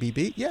 but can he be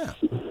beat? Yeah.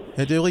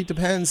 It really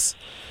depends,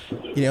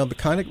 the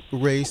kind of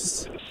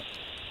race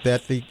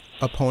that the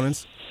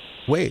opponents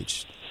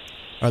waged.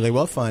 Are they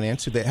well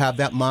financed? Do they have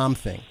that mom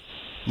thing?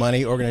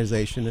 Money,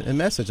 organization, and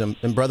message.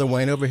 And Brother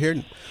Wayne over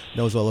here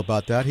knows all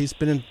about that. He's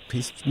been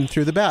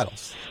through the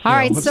battles. All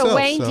right, so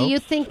Wayne, do you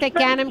think that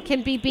Ganem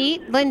can be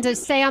beat? Linda,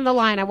 stay on the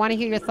line. I want to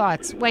hear your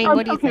thoughts. Wayne,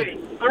 what do you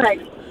think? All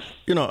right.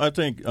 I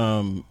think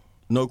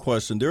no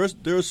question. There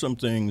are some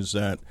things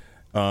that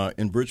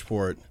in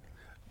Bridgeport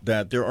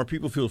that there are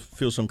people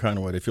feel some kind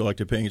of way. They feel like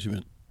they're paying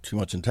too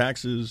much in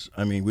taxes.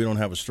 I mean, we don't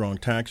have a strong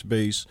tax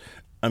base.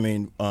 I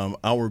mean,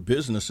 our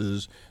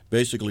businesses,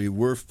 basically,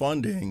 we're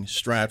funding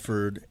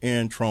Stratford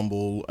and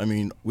Trumbull. I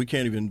mean, we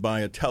can't even buy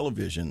a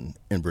television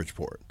in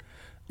Bridgeport.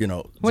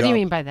 What do you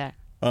mean by that?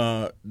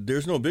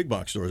 There's no big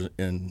box stores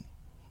in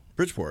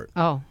Bridgeport.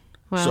 Oh,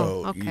 well,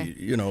 so, okay.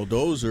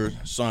 Those are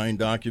signed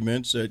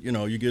documents that,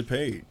 you get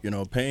paid.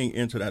 Paying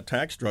into that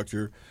tax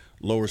structure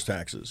lowers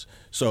taxes.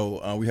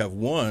 So we have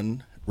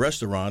one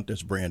restaurant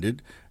that's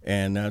branded,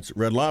 and that's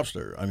Red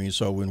Lobster. I mean,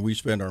 so when we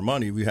spend our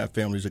money, we have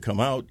families that come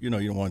out. You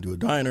don't want to do a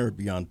diner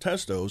beyond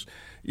Testo's.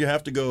 You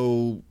have to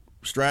go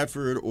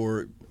Stratford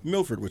or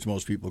Milford, which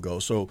most people go.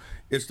 So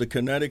it's the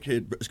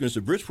it's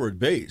the Bridgeport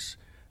base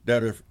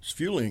that is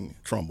fueling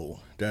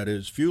Trumbull, that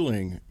is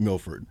fueling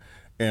Milford.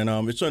 And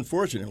it's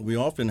unfortunate. We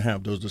often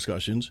have those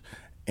discussions,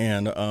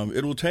 and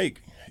it will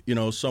take,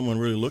 someone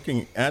really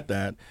looking at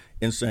that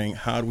and saying,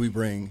 how do we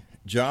bring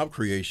job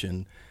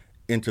creation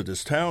into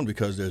this town,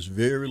 because there's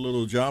very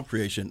little job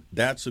creation.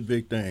 That's a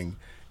big thing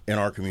in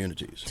our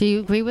communities. Do you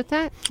agree with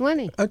that,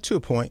 Lennie? To a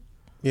point.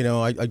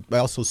 I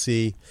also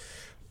see,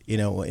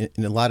 in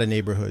a lot of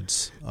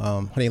neighborhoods,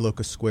 Honey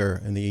Locust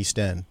Square in the East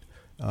End,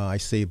 I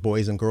see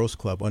Boys and Girls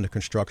Club under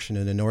construction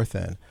in the North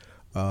End.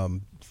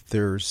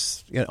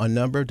 There's a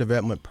number of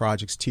development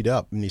projects teed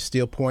up, and the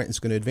Steel Point is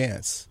going to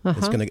advance.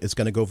 It's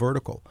going to go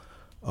vertical.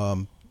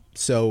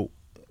 So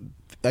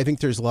I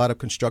think there's a lot of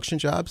construction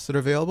jobs that are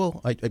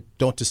available. I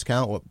don't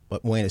discount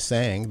what Wayne is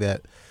saying,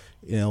 that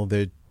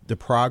the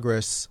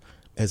progress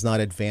has not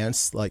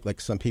advanced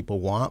like some people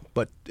want,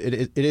 but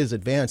it is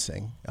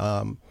advancing.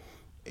 And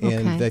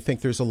I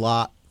think there's a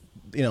lot.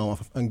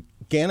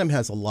 Ganem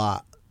has a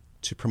lot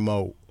to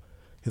promote.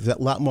 There's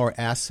a lot more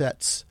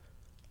assets,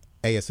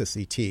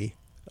 ASSET,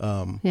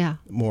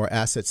 more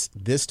assets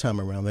this time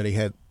around than he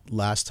had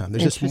last time.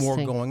 There's just more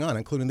going on,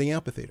 including the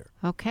amphitheater.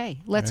 Okay,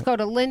 let's go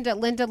to Linda.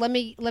 Linda, let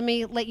me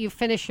let you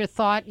finish your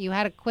thought. You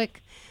had a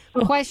quick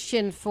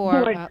question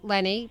for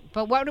Lennie,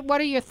 but what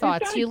are your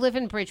thoughts? You live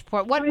in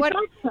Bridgeport. What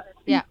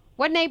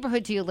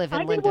neighborhood do you live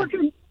in, Linda?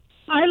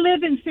 I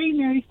live in St.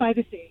 Mary's by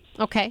the Sea.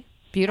 Okay,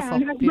 beautiful.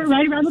 We're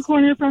right around the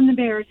corner from the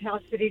mayor's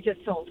house that he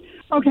just sold.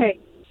 Okay,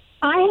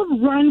 I have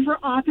run for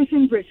office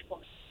in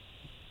Bridgeport,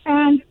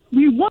 and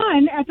we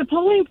won at the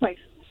polling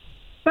places.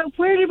 But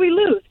where did we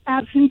lose?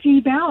 Absentee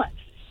ballots.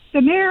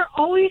 The mayor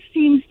always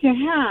seems to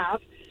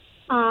have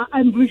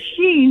a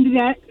machine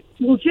that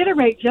will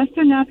generate just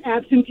enough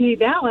absentee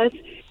ballots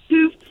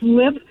to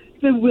flip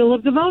the will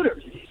of the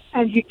voters.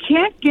 And you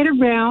can't get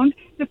around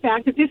the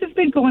fact that this has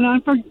been going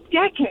on for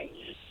decades.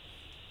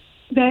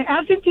 The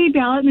absentee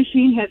ballot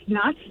machine has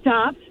not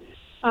stopped.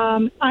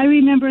 I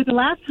remember the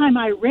last time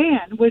I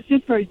ran was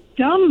just for a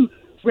dumb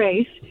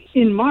race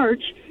in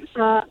March.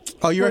 You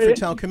ran for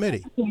town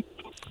committee.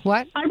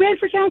 What? I ran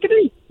for town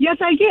committee. Yes,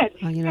 I did.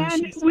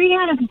 And we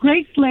had a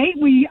great slate.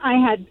 I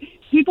had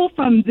people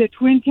from the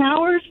Twin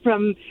Towers,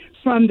 from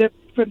the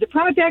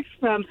projects,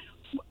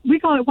 we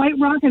call it White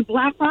Rock and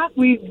Black Rock.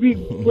 We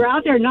were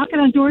out there knocking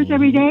on doors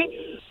every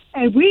day,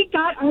 and we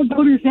got our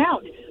voters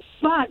out.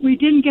 But we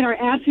didn't get our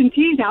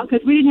absentees out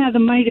because we didn't have the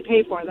money to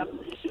pay for them.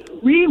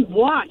 We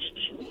watched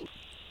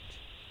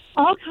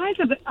all kinds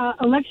of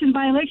election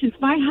violations.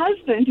 My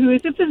husband, who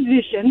is a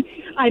physician,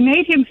 I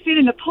made him sit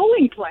in a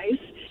polling place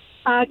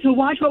to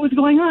watch what was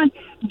going on.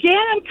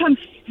 Ganem comes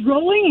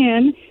strolling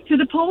in to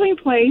the polling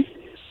place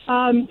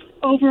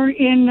over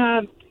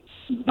in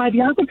by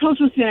the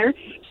Agricultural Center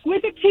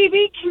with a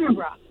TV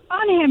camera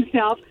on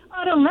himself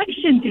on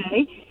election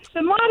day.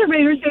 The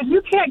moderator says,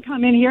 "You can't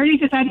come in here." And he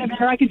says, "I don't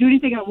care. I can do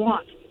anything I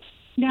want."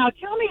 Now,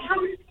 tell me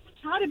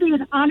how to be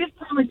an honest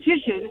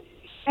politician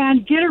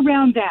and get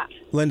around that.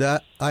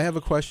 Linda, I have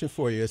a question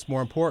for you. It's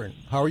more important.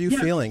 How are you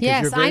feeling? 'Cause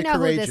Yes, you're very I know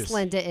courageous. who this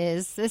Linda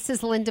is. This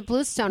is Linda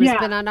Bluestone, who's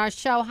been on our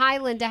show. Hi,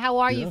 Linda. How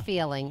are you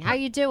feeling? How are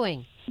you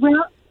doing?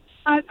 Well,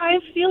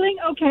 I'm feeling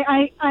okay.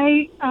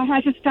 I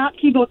had to stop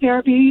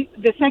chemotherapy.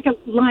 The second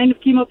line of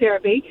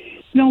chemotherapy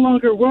no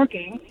longer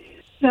working.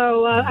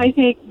 So I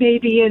think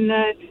maybe in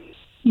the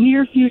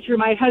near future,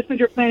 my husband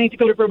are planning to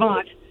go to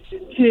Vermont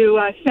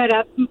to set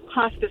up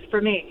hospice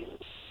for me.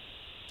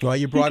 Well,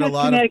 you brought a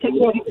lot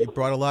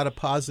of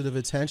positive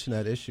attention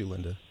to that issue,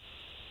 Linda.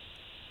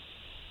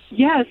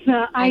 Yes,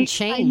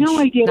 I know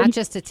I did. Not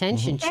just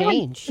attention,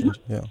 change.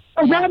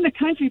 Around the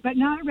country, but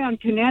not around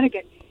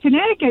Connecticut.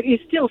 Connecticut is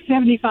still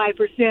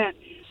 75%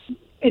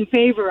 in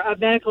favor of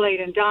medical aid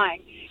and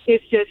dying.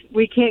 It's just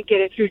we can't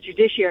get it through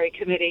Judiciary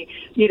Committee,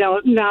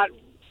 not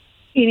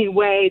any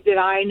way that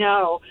I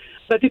know.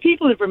 But the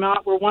people in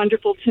Vermont were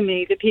wonderful to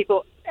me. The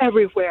people,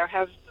 everywhere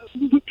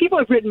people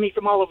have written me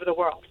from all over the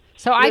world.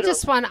 So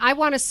I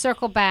want to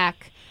circle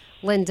back,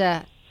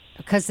 Linda,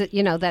 because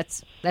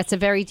that's a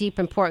very deep,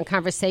 important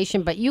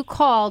conversation. But you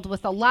called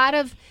with a lot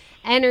of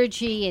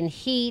energy and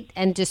heat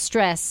and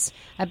distress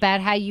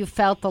about how you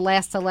felt the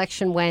last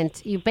election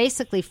went. You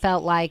basically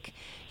felt like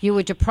you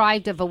were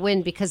deprived of a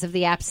win because of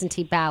the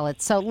absentee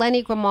ballot. So,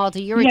 Lennie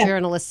Grimaldi, you're a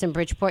journalist in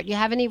Bridgeport. You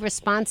have any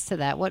response to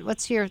that?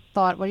 What's your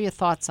thought? What are your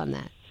thoughts on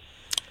that?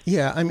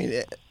 Yeah, I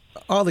mean,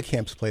 all the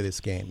camps play this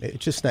game.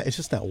 It's just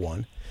not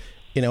one.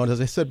 And as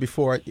I said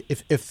before,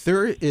 if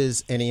there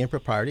is any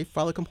impropriety,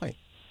 file a complaint.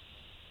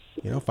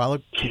 File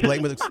a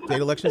complaint with the State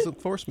Elections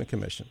Enforcement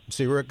Commission.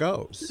 See where it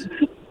goes.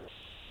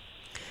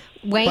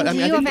 Wayne, do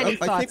you have any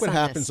thoughts on this? I think what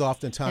happens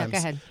oftentimes.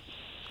 Yeah, go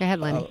ahead,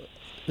 Lennie.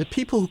 The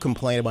people who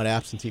complain about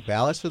absentee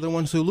ballots are the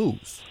ones who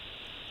lose.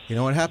 It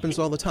happens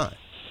all the time.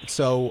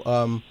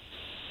 So,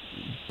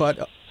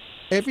 but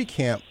every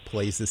camp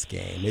plays this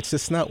game. It's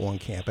just not one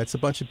camp. It's a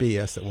bunch of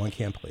BS that one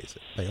camp plays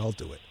it. They all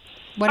do it.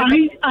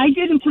 I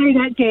didn't play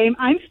that game.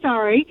 I'm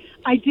sorry.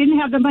 I didn't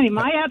have the money.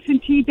 My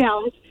absentee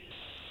ballots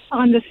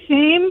on the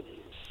same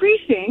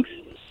precincts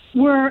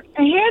were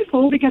a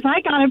handful because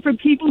I got them from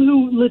people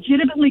who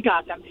legitimately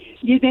got them.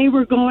 They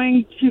were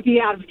going to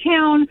be out of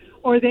town,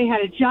 or they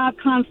had a job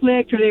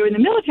conflict, or they were in the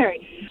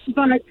military.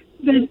 But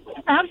the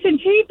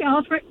absentee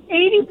ballots were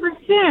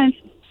 80%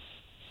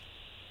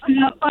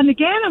 on the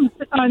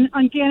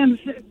Ganem's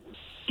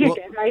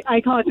ticket. Well,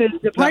 I call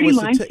it the party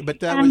line.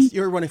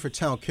 You were running for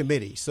town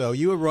committee, so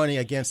you were running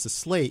against a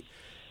slate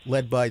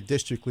led by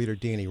District Leader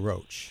Danny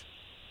Roach.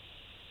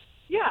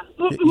 Yeah,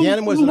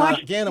 Ganem was not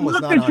on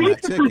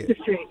that ticket.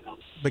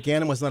 But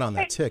Ganem was not on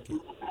that ticket.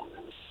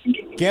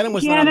 Ganem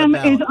was not on the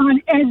ballot. Is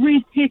on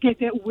every ticket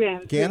that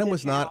wins. Ganem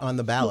was not on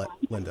the ballot,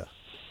 Linda.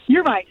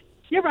 You're right.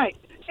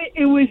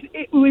 It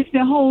was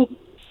the whole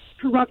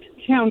corrupt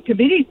town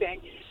committee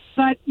thing.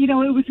 But,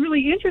 it was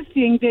really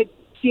interesting that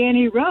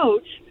Danny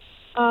Roach,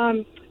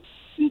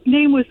 his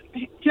name was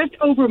just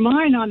over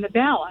mine on the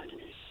ballot.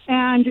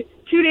 And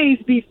 2 days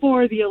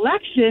before the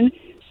election,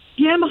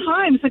 Jim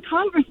Himes, the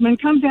congressman,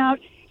 comes out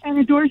and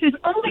endorses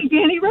only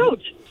Danny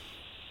Roach.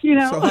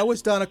 So how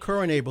was Donna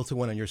Curran able to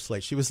win on your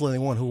slate? She was the only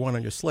one who won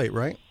on your slate,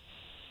 right?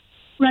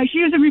 Right. She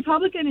was a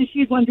Republican, and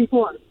she had won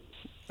before.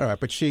 All right,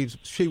 but she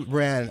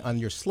ran on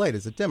your slate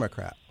as a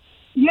Democrat.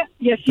 Yeah,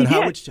 yes, she did.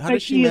 How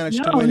did she manage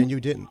to win and you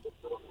didn't?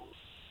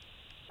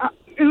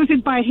 It was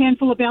by a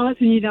handful of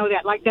ballots, and you know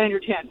that, like 9 or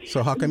 10.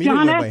 So how come you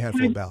didn't win by a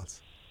handful of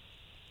ballots?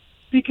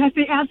 Because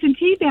the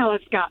absentee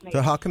ballots got me.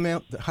 So how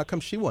come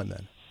she won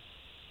then?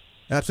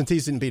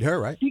 Absentees didn't beat her,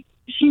 right?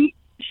 She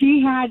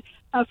had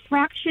a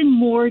fraction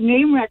more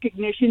name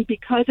recognition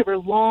because of her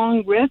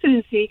long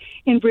residency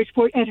in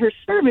Bridgeport and her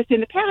service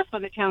in the past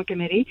on the town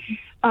committee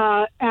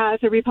as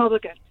a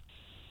Republican.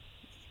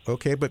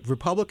 Okay, but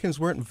Republicans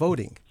weren't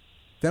voting.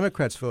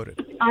 Democrats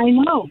voted. I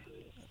know,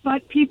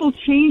 but people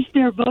changed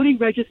their voting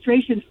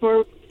registrations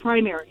for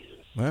primaries.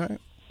 All right.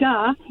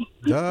 Duh.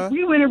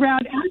 We went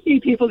around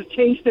asking people to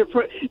change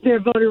their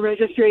voter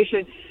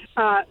registration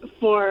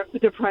for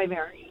the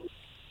primary.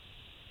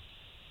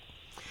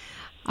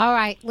 All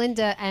right,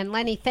 Linda and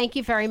Lennie, thank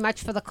you very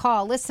much for the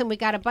call. Listen, we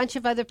got a bunch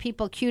of other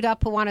people queued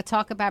up who want to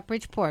talk about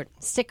Bridgeport.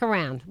 Stick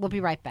around. We'll be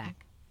right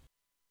back.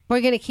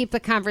 We're going to keep the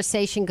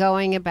conversation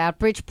going about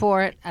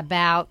Bridgeport,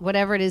 about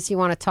whatever it is you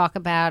want to talk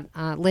about.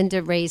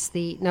 Linda raised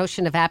the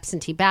notion of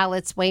absentee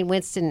ballots. Wayne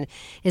Winston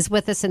is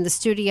with us in the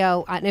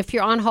studio. And if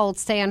you're on hold,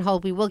 stay on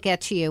hold. We will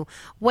get to you.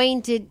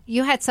 Wayne,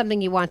 you had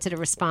something you wanted to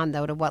respond,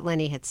 though, to what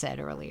Lennie had said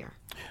earlier.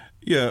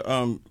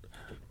 Yeah.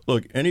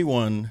 Look,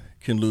 anyone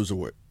can lose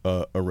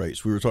a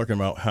race. We were talking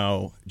about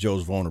how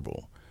Joe's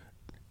vulnerable.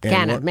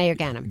 Mayor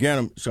Ganem.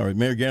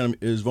 Mayor Ganem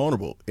is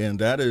vulnerable, and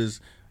that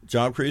is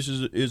job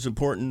creation is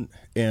important,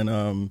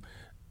 and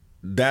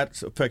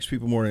that affects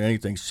people more than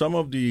anything. Some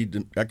of the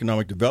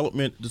economic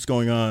development that's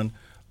going on,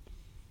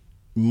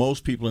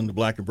 most people in the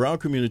black and brown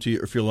community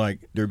feel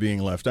like they're being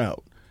left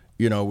out.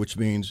 Which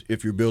means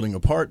if you're building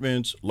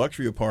apartments,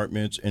 luxury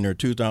apartments, and they're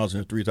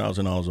 $2,000 to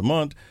 $3,000 a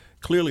month,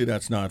 clearly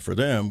that's not for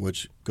them,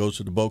 which goes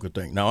to the Boca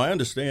thing. Now, I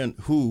understand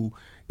who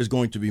is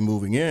going to be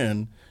moving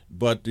in,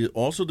 but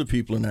also the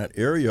people in that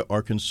area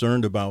are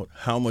concerned about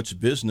how much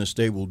business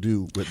they will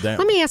do with them.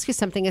 Let me ask you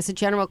something as a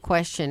general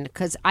question,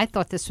 because I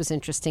thought this was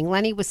interesting.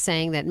 Lennie was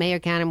saying that Mayor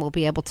Ganem will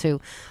be able to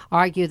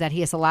argue that he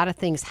has a lot of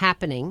things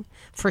happening,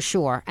 for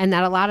sure, and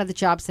that a lot of the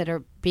jobs that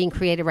are being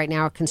created right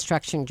now are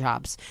construction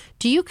jobs.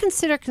 Do you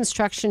consider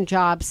construction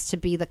jobs to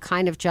be the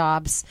kind of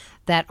jobs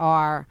that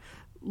are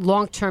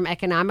long-term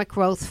economic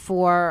growth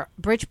for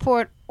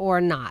Bridgeport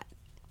or not?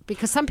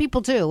 Because some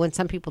people do and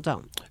some people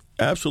don't.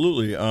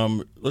 Absolutely.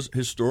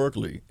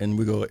 Historically, and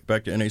we go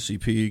back to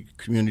NACP,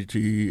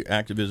 community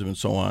activism, and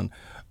so on,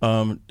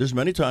 there's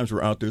many times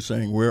we're out there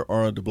saying, where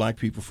are the black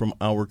people from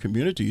our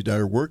community that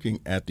are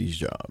working at these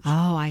jobs?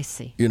 Oh, I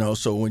see.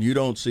 So when you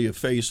don't see a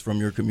face from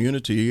your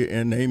community,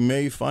 and they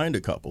may find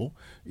a couple,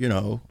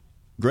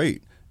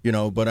 great.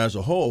 But as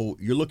a whole,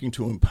 you're looking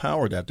to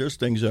empower that. There's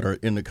things that are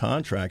in the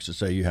contracts that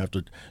say you have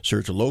to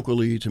search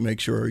locally to make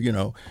sure,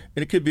 and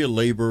it could be a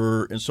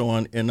laborer and so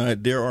on. And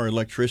there are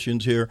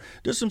electricians here.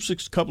 There's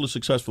couple of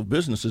successful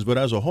businesses, but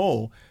as a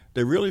whole,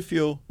 they really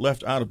feel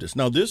left out of this.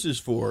 Now, this is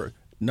for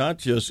not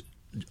just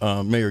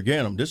Mayor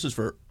Ganim. This is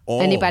for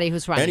anybody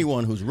who's running.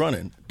 Anyone who's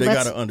running. They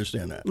got to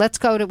understand that. Let's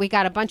go to, we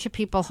got a bunch of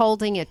people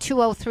holding at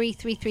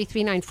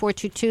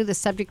 203-333-9422. The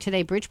subject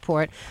today,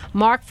 Bridgeport.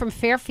 Mark from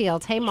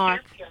Fairfield. Hey,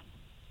 Mark.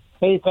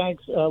 Hey,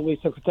 thanks,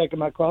 Lisa, for taking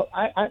my call.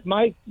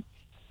 My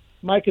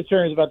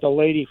concern is about the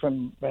lady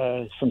from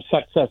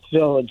Success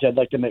Village. I'd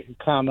like to make a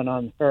comment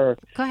on her.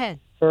 Go ahead.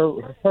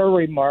 Her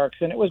remarks,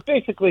 and it was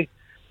basically,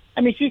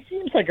 she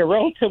seems like a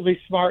relatively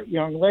smart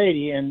young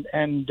lady, and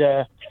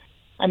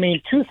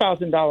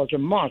 $2,000 a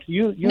month.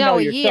 You know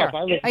yourself.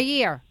 A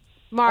year,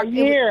 Mark. A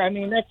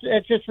year.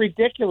 That's just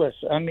ridiculous.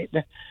 I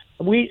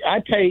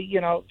pay, you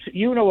know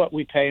what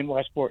we pay in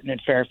Westport and in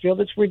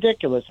Fairfield. It's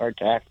ridiculous, our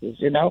taxes,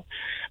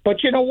 But,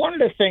 one of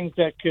the things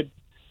that could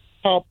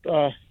help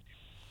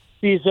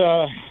these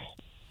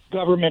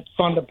government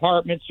fund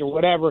apartments or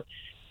whatever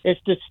is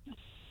to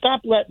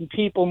stop letting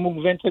people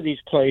move into these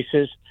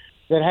places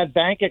that have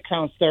bank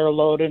accounts that are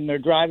loaded and they're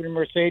driving a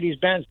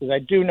Mercedes-Benz, because I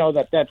do know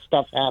that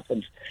stuff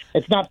happens.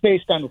 It's not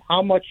based on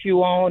how much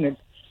you own and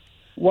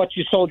what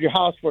you sold your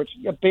house for. It's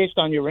based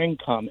on your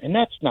income, and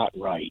that's not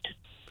right.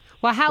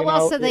 Well, how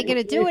else are they going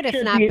to do it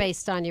if not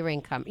based on your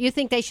income? You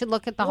think they should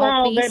look at the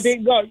whole piece?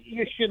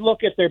 You should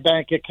look at their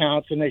bank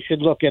accounts, and they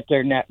should look at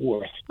their net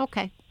worth.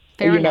 Okay,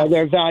 fair enough.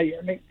 Their value.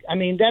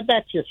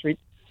 That's just.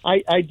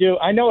 I do.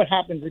 I know it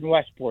happens in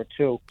Westport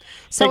too.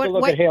 Take a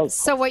look at Hales.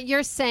 So what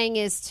you're saying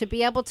is to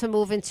be able to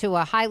move into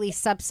a highly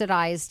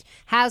subsidized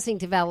housing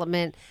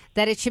development,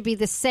 that it should be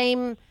the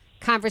same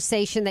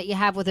conversation that you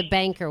have with a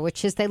banker,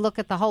 which is they look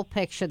at the whole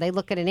picture. They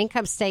look at an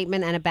income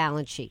statement and a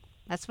balance sheet.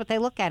 That's what they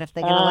look at if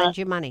they're going to lend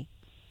you money.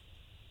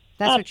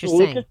 That's what you're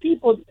saying.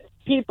 Because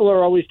people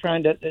are always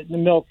trying to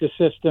milk the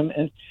system,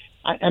 and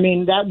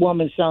that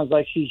woman sounds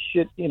like she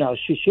should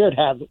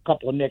have a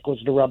couple of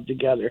nickels to rub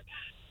together.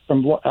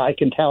 From what I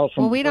can tell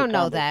from. Well, we don't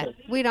know that.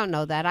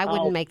 I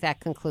wouldn't make that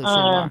conclusion,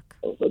 Mark.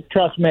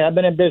 Trust me, I've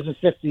been in business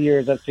 50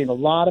 years. I've seen a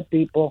lot of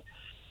people.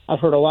 I've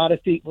heard a lot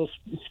of people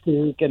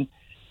speak, and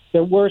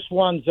the worst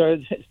ones are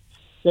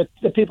the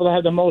people that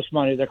have the most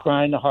money. They're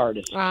crying the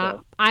hardest.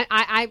 So.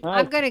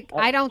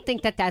 I don't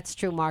think that's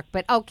true, Mark.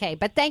 But okay.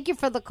 But thank you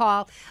for the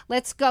call.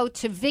 Let's go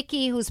to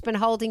Vicky, who's been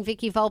holding.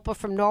 Vicky Volpa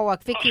from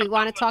Norwalk. Vicky, you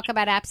want to talk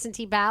about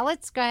absentee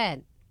ballots? Go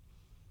ahead.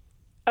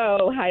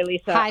 Oh, hi,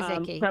 Lisa. Hi,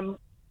 Vicky. From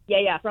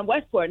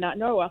Westport, not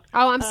Norwalk.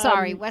 Oh, I'm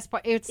sorry,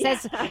 Westport. It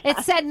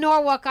said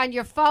Norwalk on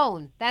your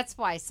phone. That's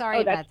why. Sorry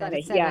about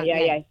that.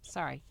 Yeah.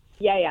 Sorry.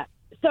 Yeah.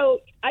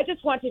 So I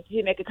just wanted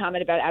to make a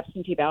comment about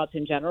absentee ballots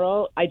in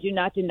general. I do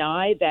not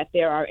deny that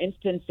there are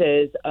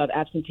instances of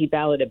absentee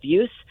ballot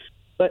abuse,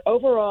 but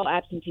overall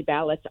absentee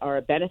ballots are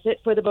a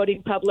benefit for the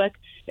voting public,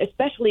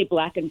 especially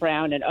Black and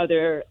Brown and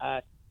other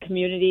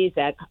communities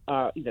that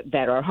are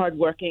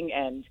hardworking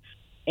and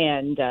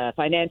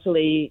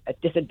financially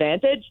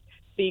disadvantaged.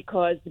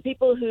 Because the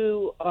people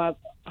who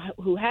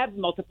have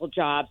multiple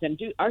jobs and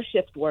are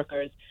shift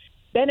workers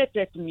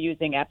benefit from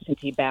using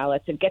absentee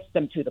ballots and gets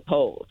them to the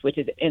polls, which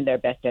is in their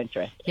best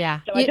interest. Yeah.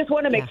 So I just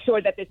want to make sure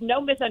that there's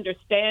no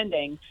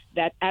misunderstanding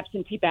that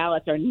absentee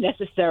ballots are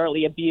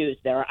necessarily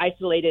abused. There are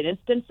isolated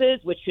instances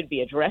which should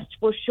be addressed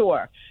for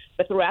sure.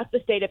 But throughout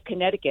the state of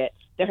Connecticut,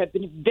 there have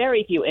been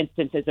very few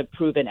instances of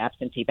proven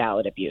absentee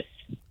ballot abuse.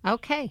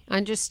 Okay,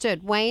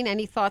 understood. Wayne,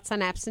 any thoughts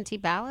on absentee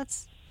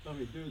ballots?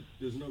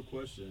 There's no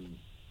question.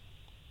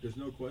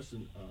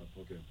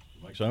 Okay,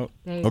 mic's out.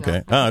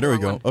 Okay. There we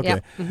go. Okay.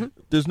 Yep. Mm-hmm.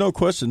 There's no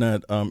question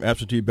that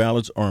absentee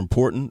ballots are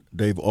important.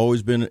 They've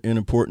always been an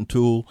important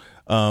tool.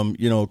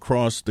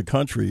 Across the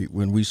country,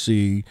 when we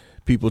see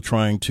people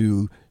trying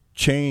to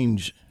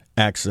change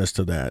access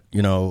to that,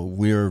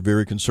 we are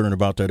very concerned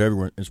about that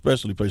everywhere,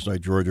 especially places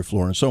like Georgia,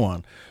 Florida, and so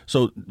on.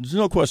 So there's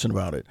no question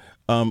about it.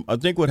 I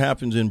think what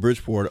happens in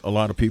Bridgeport, a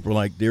lot of people are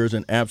like, there's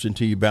an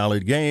absentee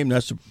ballot game.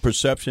 That's a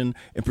perception,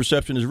 and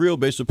perception is real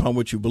based upon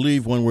what you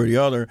believe one way or the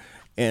other.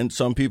 And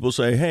some people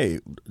say, hey,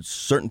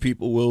 certain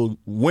people will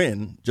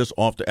win just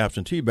off the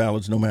absentee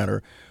ballots, no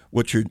matter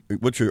what you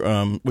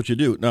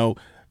do. Now,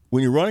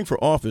 when you're running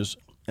for office,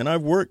 and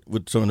I've worked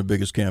with some of the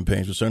biggest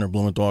campaigns, with Senator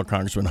Blumenthal,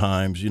 Congressman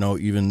Himes,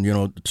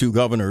 even two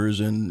governors,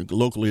 and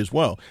locally as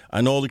well.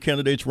 I know all the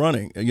candidates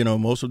running,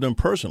 most of them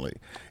personally.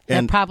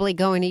 And they're probably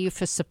going to you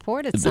for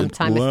support at some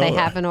time if they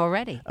haven't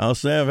already. I'll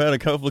say I've had a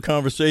couple of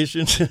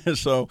conversations.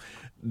 So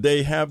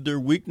they have their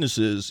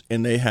weaknesses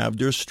and they have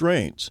their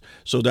strengths.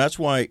 So that's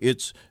why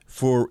it's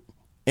for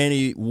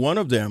any one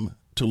of them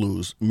to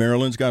lose.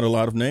 Maryland's got a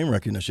lot of name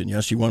recognition.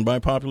 Yes, she won by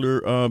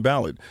popular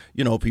ballot.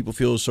 People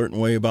feel a certain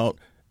way about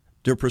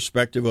their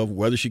perspective of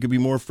whether she could be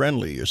more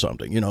friendly or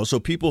something, so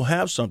people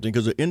have something,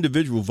 because an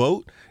individual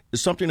vote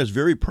is something that's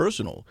very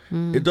personal.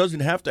 It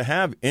doesn't have to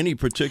have any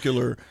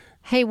particular,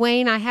 Hey,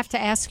 Wayne, I have to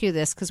ask you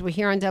this because we're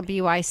here on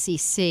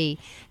WICC.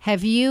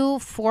 Have you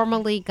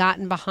formally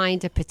gotten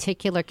behind a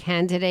particular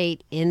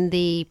candidate in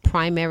the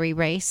primary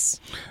race?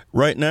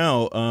 Right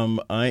now,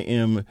 I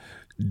am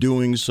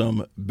doing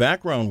some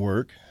background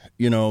work,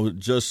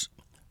 just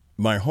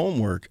my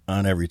homework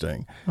on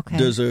everything. Okay.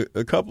 There's a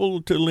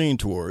couple to lean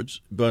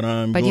towards, but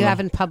you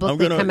haven't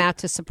publicly come out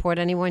to support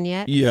anyone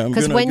yet? Yeah,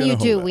 because when you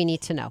do, we need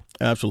to know.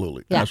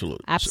 Absolutely, yeah,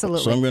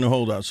 absolutely. So I'm going to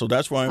hold out. So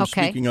that's why I'm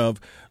speaking of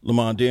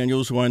Lamont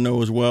Daniels, who I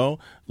know as well.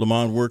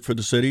 Lamont worked for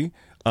the city.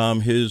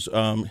 His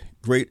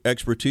great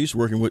expertise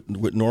working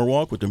with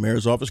Norwalk, with the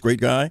mayor's office, great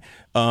guy.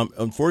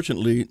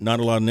 Unfortunately, not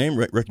a lot of name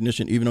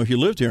recognition, even though he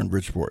lived here in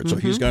Bridgeport. So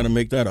he's got to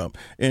make that up.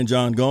 And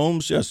John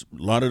Gomes, yes,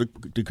 a lot of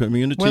the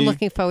community. We're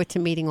looking forward to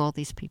meeting all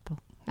these people.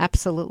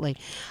 Absolutely.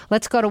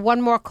 Let's go to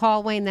one more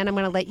call, Wayne, then I'm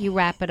going to let you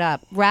wrap it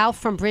up. Ralph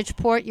from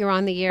Bridgeport, you're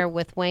on the air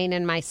with Wayne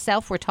and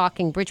myself. We're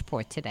talking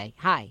Bridgeport today.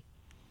 Hi.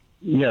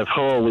 Yes,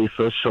 hello,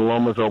 Lisa.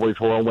 Shalom as always.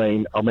 Hello,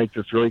 Wayne. I'll make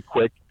this really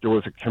quick. There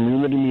was a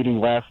community meeting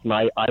last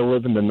night. I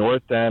live in the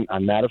North End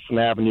on Madison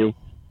Avenue,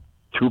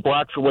 2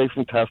 blocks away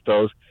from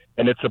Testo's,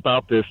 and it's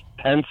about this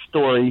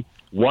 10-story,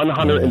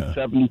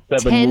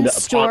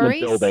 177-unit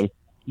apartment building.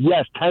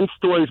 Yes, 10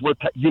 stories.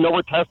 You know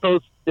where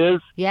Testo's is?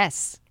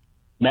 Yes.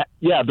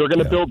 Yeah, they're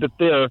going to build it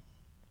there.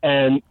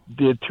 And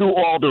the 2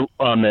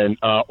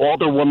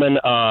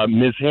 alderwomen,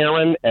 Ms.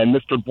 Herron and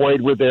Mr.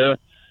 Boyd, were there.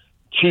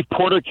 Chief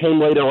Porter came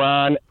later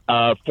on.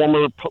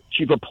 Former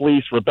Chief of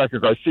Police Rebecca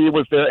Garcia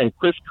was there, and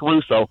Chris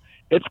Caruso.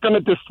 It's going to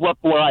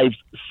disrupt lives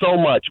so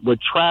much with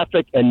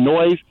traffic and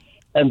noise.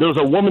 And there's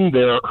a woman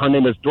there. Her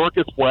name is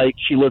Dorcas White.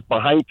 She lives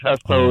behind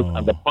Testo's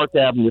on the Park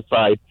Avenue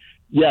side.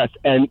 Yes,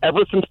 and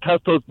ever since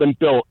Testo's been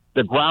built,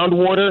 the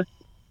groundwater,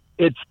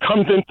 it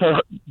comes into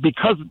her,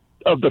 because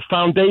of the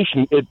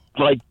foundation. It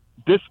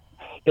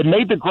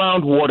made the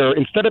groundwater,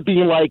 instead of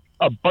being like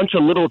a bunch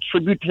of little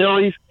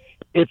tributaries,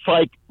 it's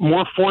like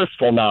more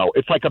forceful now.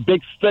 It's like a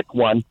big thick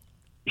one.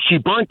 She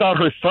burnt out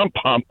her sump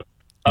pump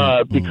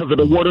because of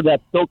the water that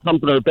still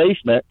comes in her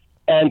basement.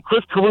 And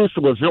Chris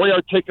Caruso was very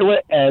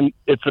articulate, and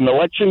it's an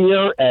election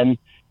year. And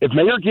if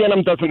Mayor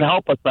Ganem doesn't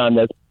help us on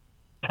this,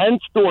 10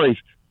 stories.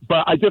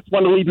 But I just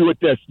want to leave you with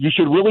this. You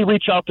should really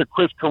reach out to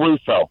Chris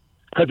Caruso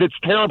because it's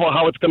terrible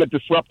how it's going to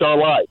disrupt our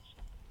lives.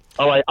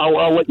 All right,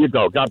 I'll let you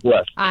go. God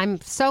bless. I'm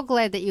so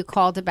glad that you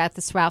called about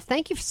this, Ralph.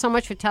 Thank you so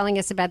much for telling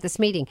us about this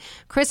meeting.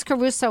 Chris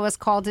Caruso has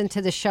called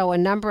into the show a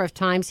number of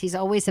times. He's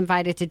always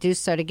invited to do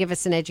so, to give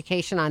us an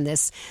education on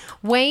this.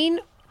 Wayne,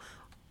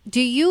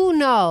 do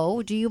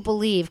you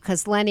believe,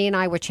 because Lennie and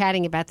I were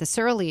chatting about this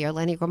earlier,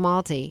 Lennie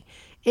Grimaldi,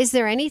 is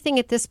there anything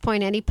at this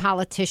point any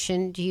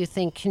politician do you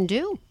think can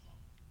do?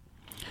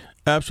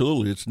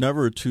 Absolutely. It's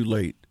never too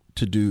late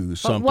to do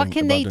something. What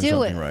can they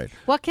do? Right.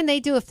 What can they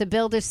do if the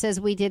builder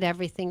says we did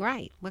everything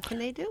right? What can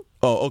they do?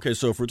 Oh, okay.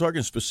 So if we're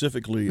talking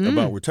specifically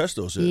about where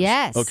Testo's is,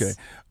 yes. Okay.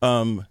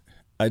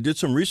 I did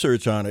some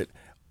research on it.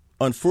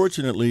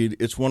 Unfortunately,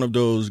 it's one of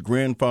those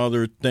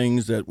grandfather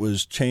things that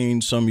was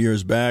changed some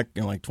years back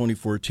in like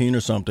 2014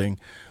 or something,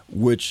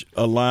 which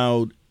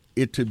allowed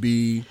it to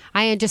be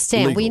I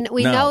understand. legal.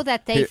 We Now, know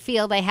that they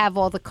feel they have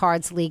all the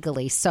cards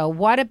legally. So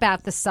what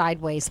about the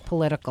sideways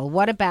political?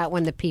 What about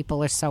when the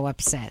people are so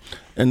upset?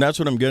 And that's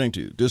what I'm getting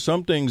to. There's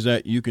some things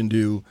that you can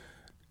do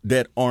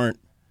that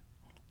aren't.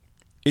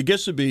 It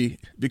gets to be,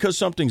 because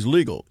something's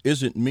legal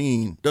doesn't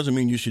mean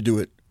you should do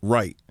it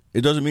right.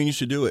 It doesn't mean you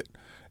should do it.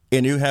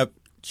 And you have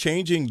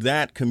changing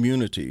that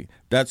community.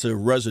 That's a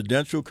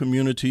residential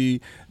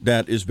community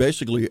that is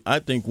basically, I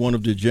think, one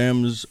of the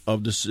gems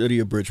of the city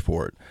of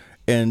Bridgeport.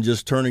 And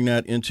just turning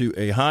that into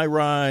a high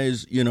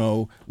rise,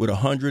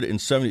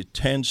 with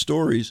 10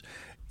 stories,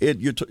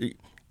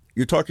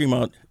 you're talking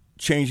about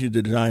changing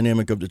the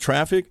dynamic of the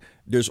traffic.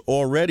 There's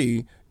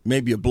already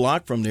maybe a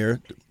block from there,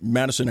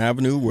 Madison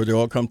Avenue, where they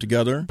all come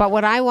together. But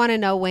what I want to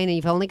know, Wayne,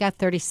 you've only got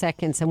 30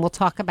 seconds, and we'll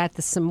talk about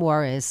this some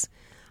more, is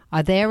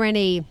are there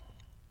any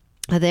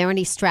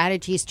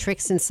strategies,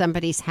 tricks in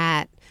somebody's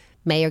hat?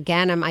 Mayor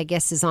Ganem, I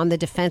guess, is on the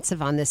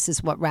defensive on this,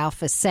 is what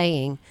Ralph is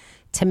saying,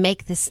 to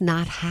make this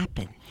not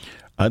happen.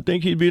 I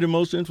think he'd be the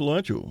most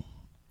influential.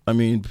 I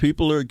mean,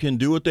 people can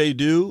do what they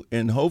do,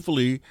 and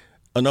hopefully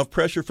enough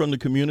pressure from the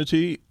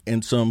community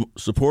and some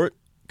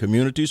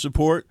community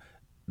support,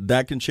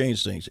 that can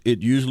change things.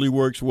 It usually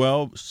works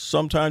well.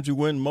 Sometimes we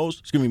win.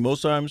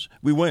 Most times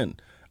we win.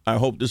 I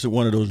hope this is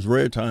one of those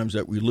rare times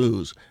that we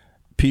lose.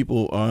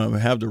 People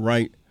have the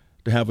right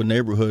to have a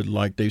neighborhood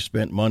like they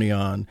spent money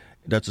on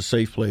that's a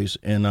safe place,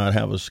 and not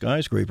have a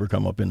skyscraper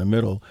come up in the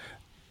middle.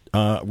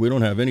 We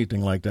don't have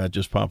anything like that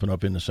just popping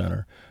up in the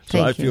center.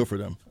 So I feel for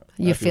them.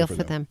 You feel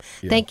for them.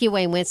 Yeah. Thank you,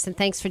 Wayne Winston.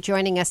 Thanks for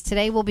joining us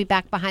today. We'll be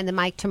back behind the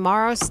mic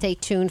tomorrow. Stay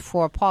tuned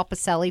for Paul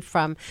Pacelli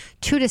from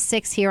 2 to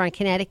 6 here on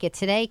Connecticut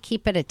Today.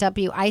 Keep it at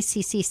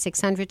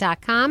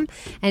WICC600.com.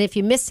 And if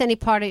you missed any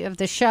part of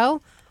the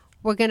show,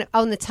 We're going to,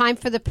 the time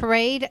for the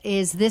parade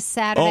is this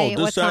Saturday.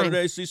 This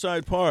Saturday,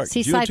 Seaside Park.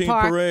 Seaside Juneteenth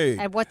Park. Parade.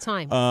 At what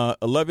time?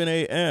 11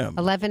 a.m.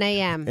 11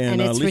 a.m.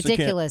 And it's Lisa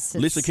ridiculous.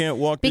 Lisa can't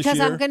walk this because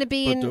year. I'm going to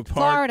be in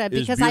Florida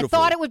because I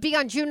thought it would be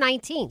on June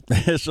 19th.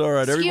 It's all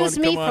right. Excuse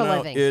Everyone me come on for out.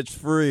 living. It's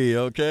free,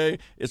 okay?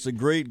 It's a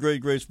great,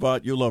 great, great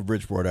spot. You'll love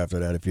Bridgeport after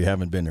that if you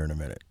haven't been there in a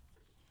minute.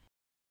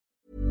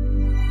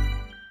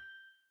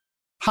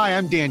 Hi,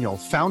 I'm Daniel,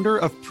 founder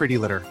of Pretty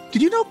Litter.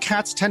 Did you know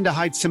cats tend to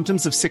hide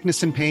symptoms of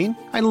sickness and pain?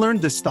 I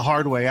learned this the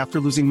hard way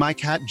after losing my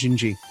cat,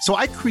 Gingy. So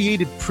I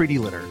created Pretty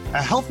Litter,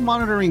 a health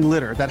monitoring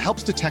litter that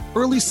helps detect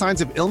early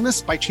signs of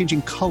illness by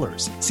changing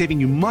colors, saving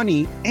you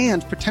money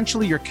and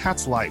potentially your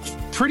cat's life.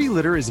 Pretty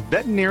Litter is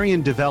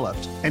veterinarian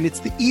developed, and it's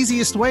the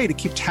easiest way to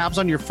keep tabs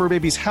on your fur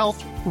baby's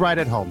health right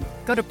at home.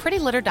 Go to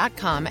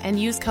prettylitter.com and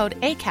use code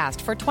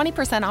ACAST for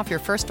 20% off your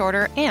first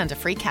order and a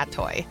free cat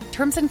toy.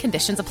 Terms and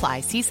conditions apply.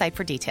 See site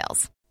for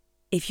details.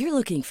 If you're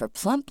looking for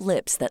plump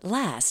lips that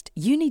last,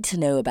 you need to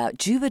know about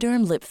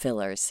Juvederm lip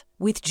fillers.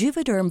 With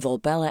Juvederm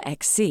Volbella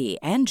XC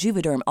and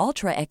Juvederm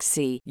Ultra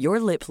XC, your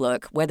lip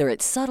look, whether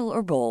it's subtle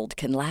or bold,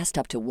 can last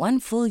up to 1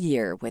 full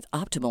year with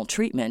optimal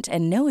treatment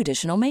and no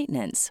additional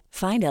maintenance.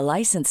 Find a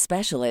licensed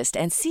specialist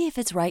and see if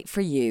it's right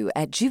for you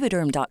at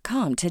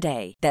Juvederm.com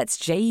today. That's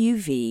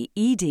JUVEDERM.com.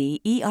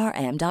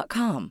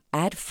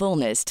 Add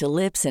fullness to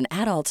lips in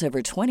adults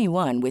over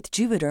 21 with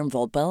Juvederm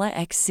Volbella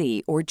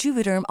XC or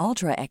Juvederm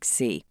Ultra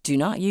XC. Do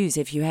not use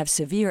if you have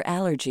severe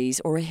allergies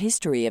or a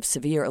history of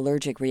severe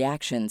allergic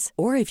reactions,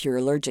 or if you're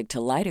allergic to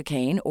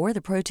lidocaine or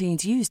the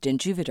proteins used in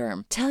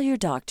Juvederm. Tell your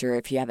doctor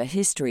if you have a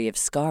history of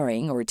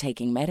scarring or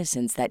taking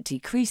medicines that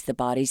decrease the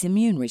body's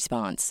immune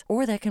response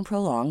or that can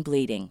prolong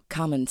bleeding.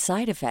 Common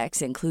side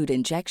effects include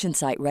injection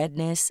site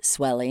redness,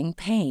 swelling,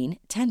 pain,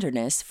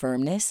 tenderness,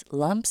 firmness,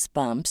 lumps,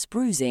 bumps,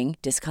 bruising,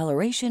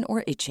 discoloration,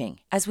 or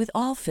itching. As with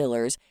all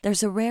fillers,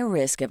 there's a rare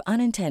risk of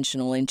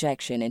unintentional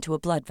injection into a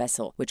blood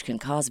vessel, which can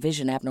cause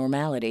vision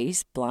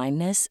abnormalities,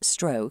 blindness,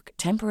 stroke,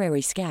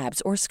 temporary scabs,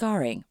 or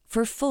scarring.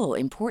 For full,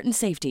 important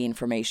safety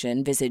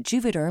information, visit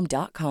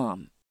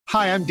Juvederm.com.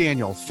 Hi, I'm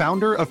Daniel,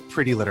 founder of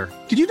Pretty Litter.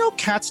 Did you know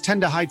cats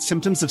tend to hide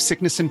symptoms of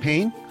sickness and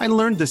pain? I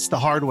learned this the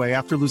hard way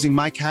after losing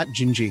my cat,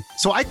 Gingy.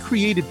 So I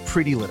created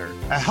Pretty Litter,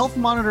 a health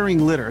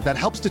monitoring litter that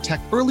helps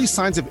detect early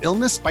signs of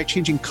illness by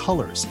changing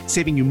colors,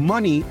 saving you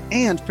money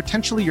and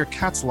potentially your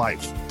cat's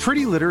life.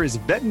 Pretty Litter is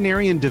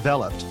veterinarian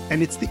developed,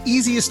 and it's the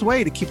easiest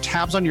way to keep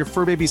tabs on your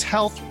fur baby's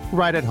health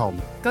right at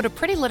home. Go to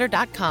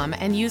prettylitter.com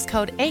and use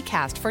code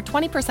ACAST for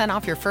 20%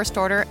 off your first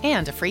order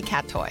and a free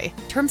cat toy.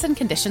 Terms and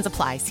conditions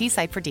apply. See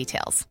site for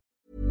details.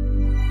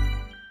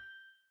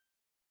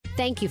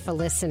 Thank you for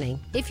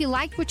listening. If you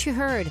liked what you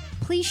heard,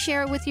 please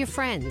share it with your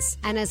friends.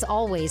 And as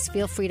always,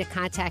 feel free to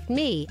contact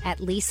me at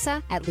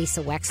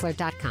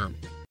lisa@lisawexler.com.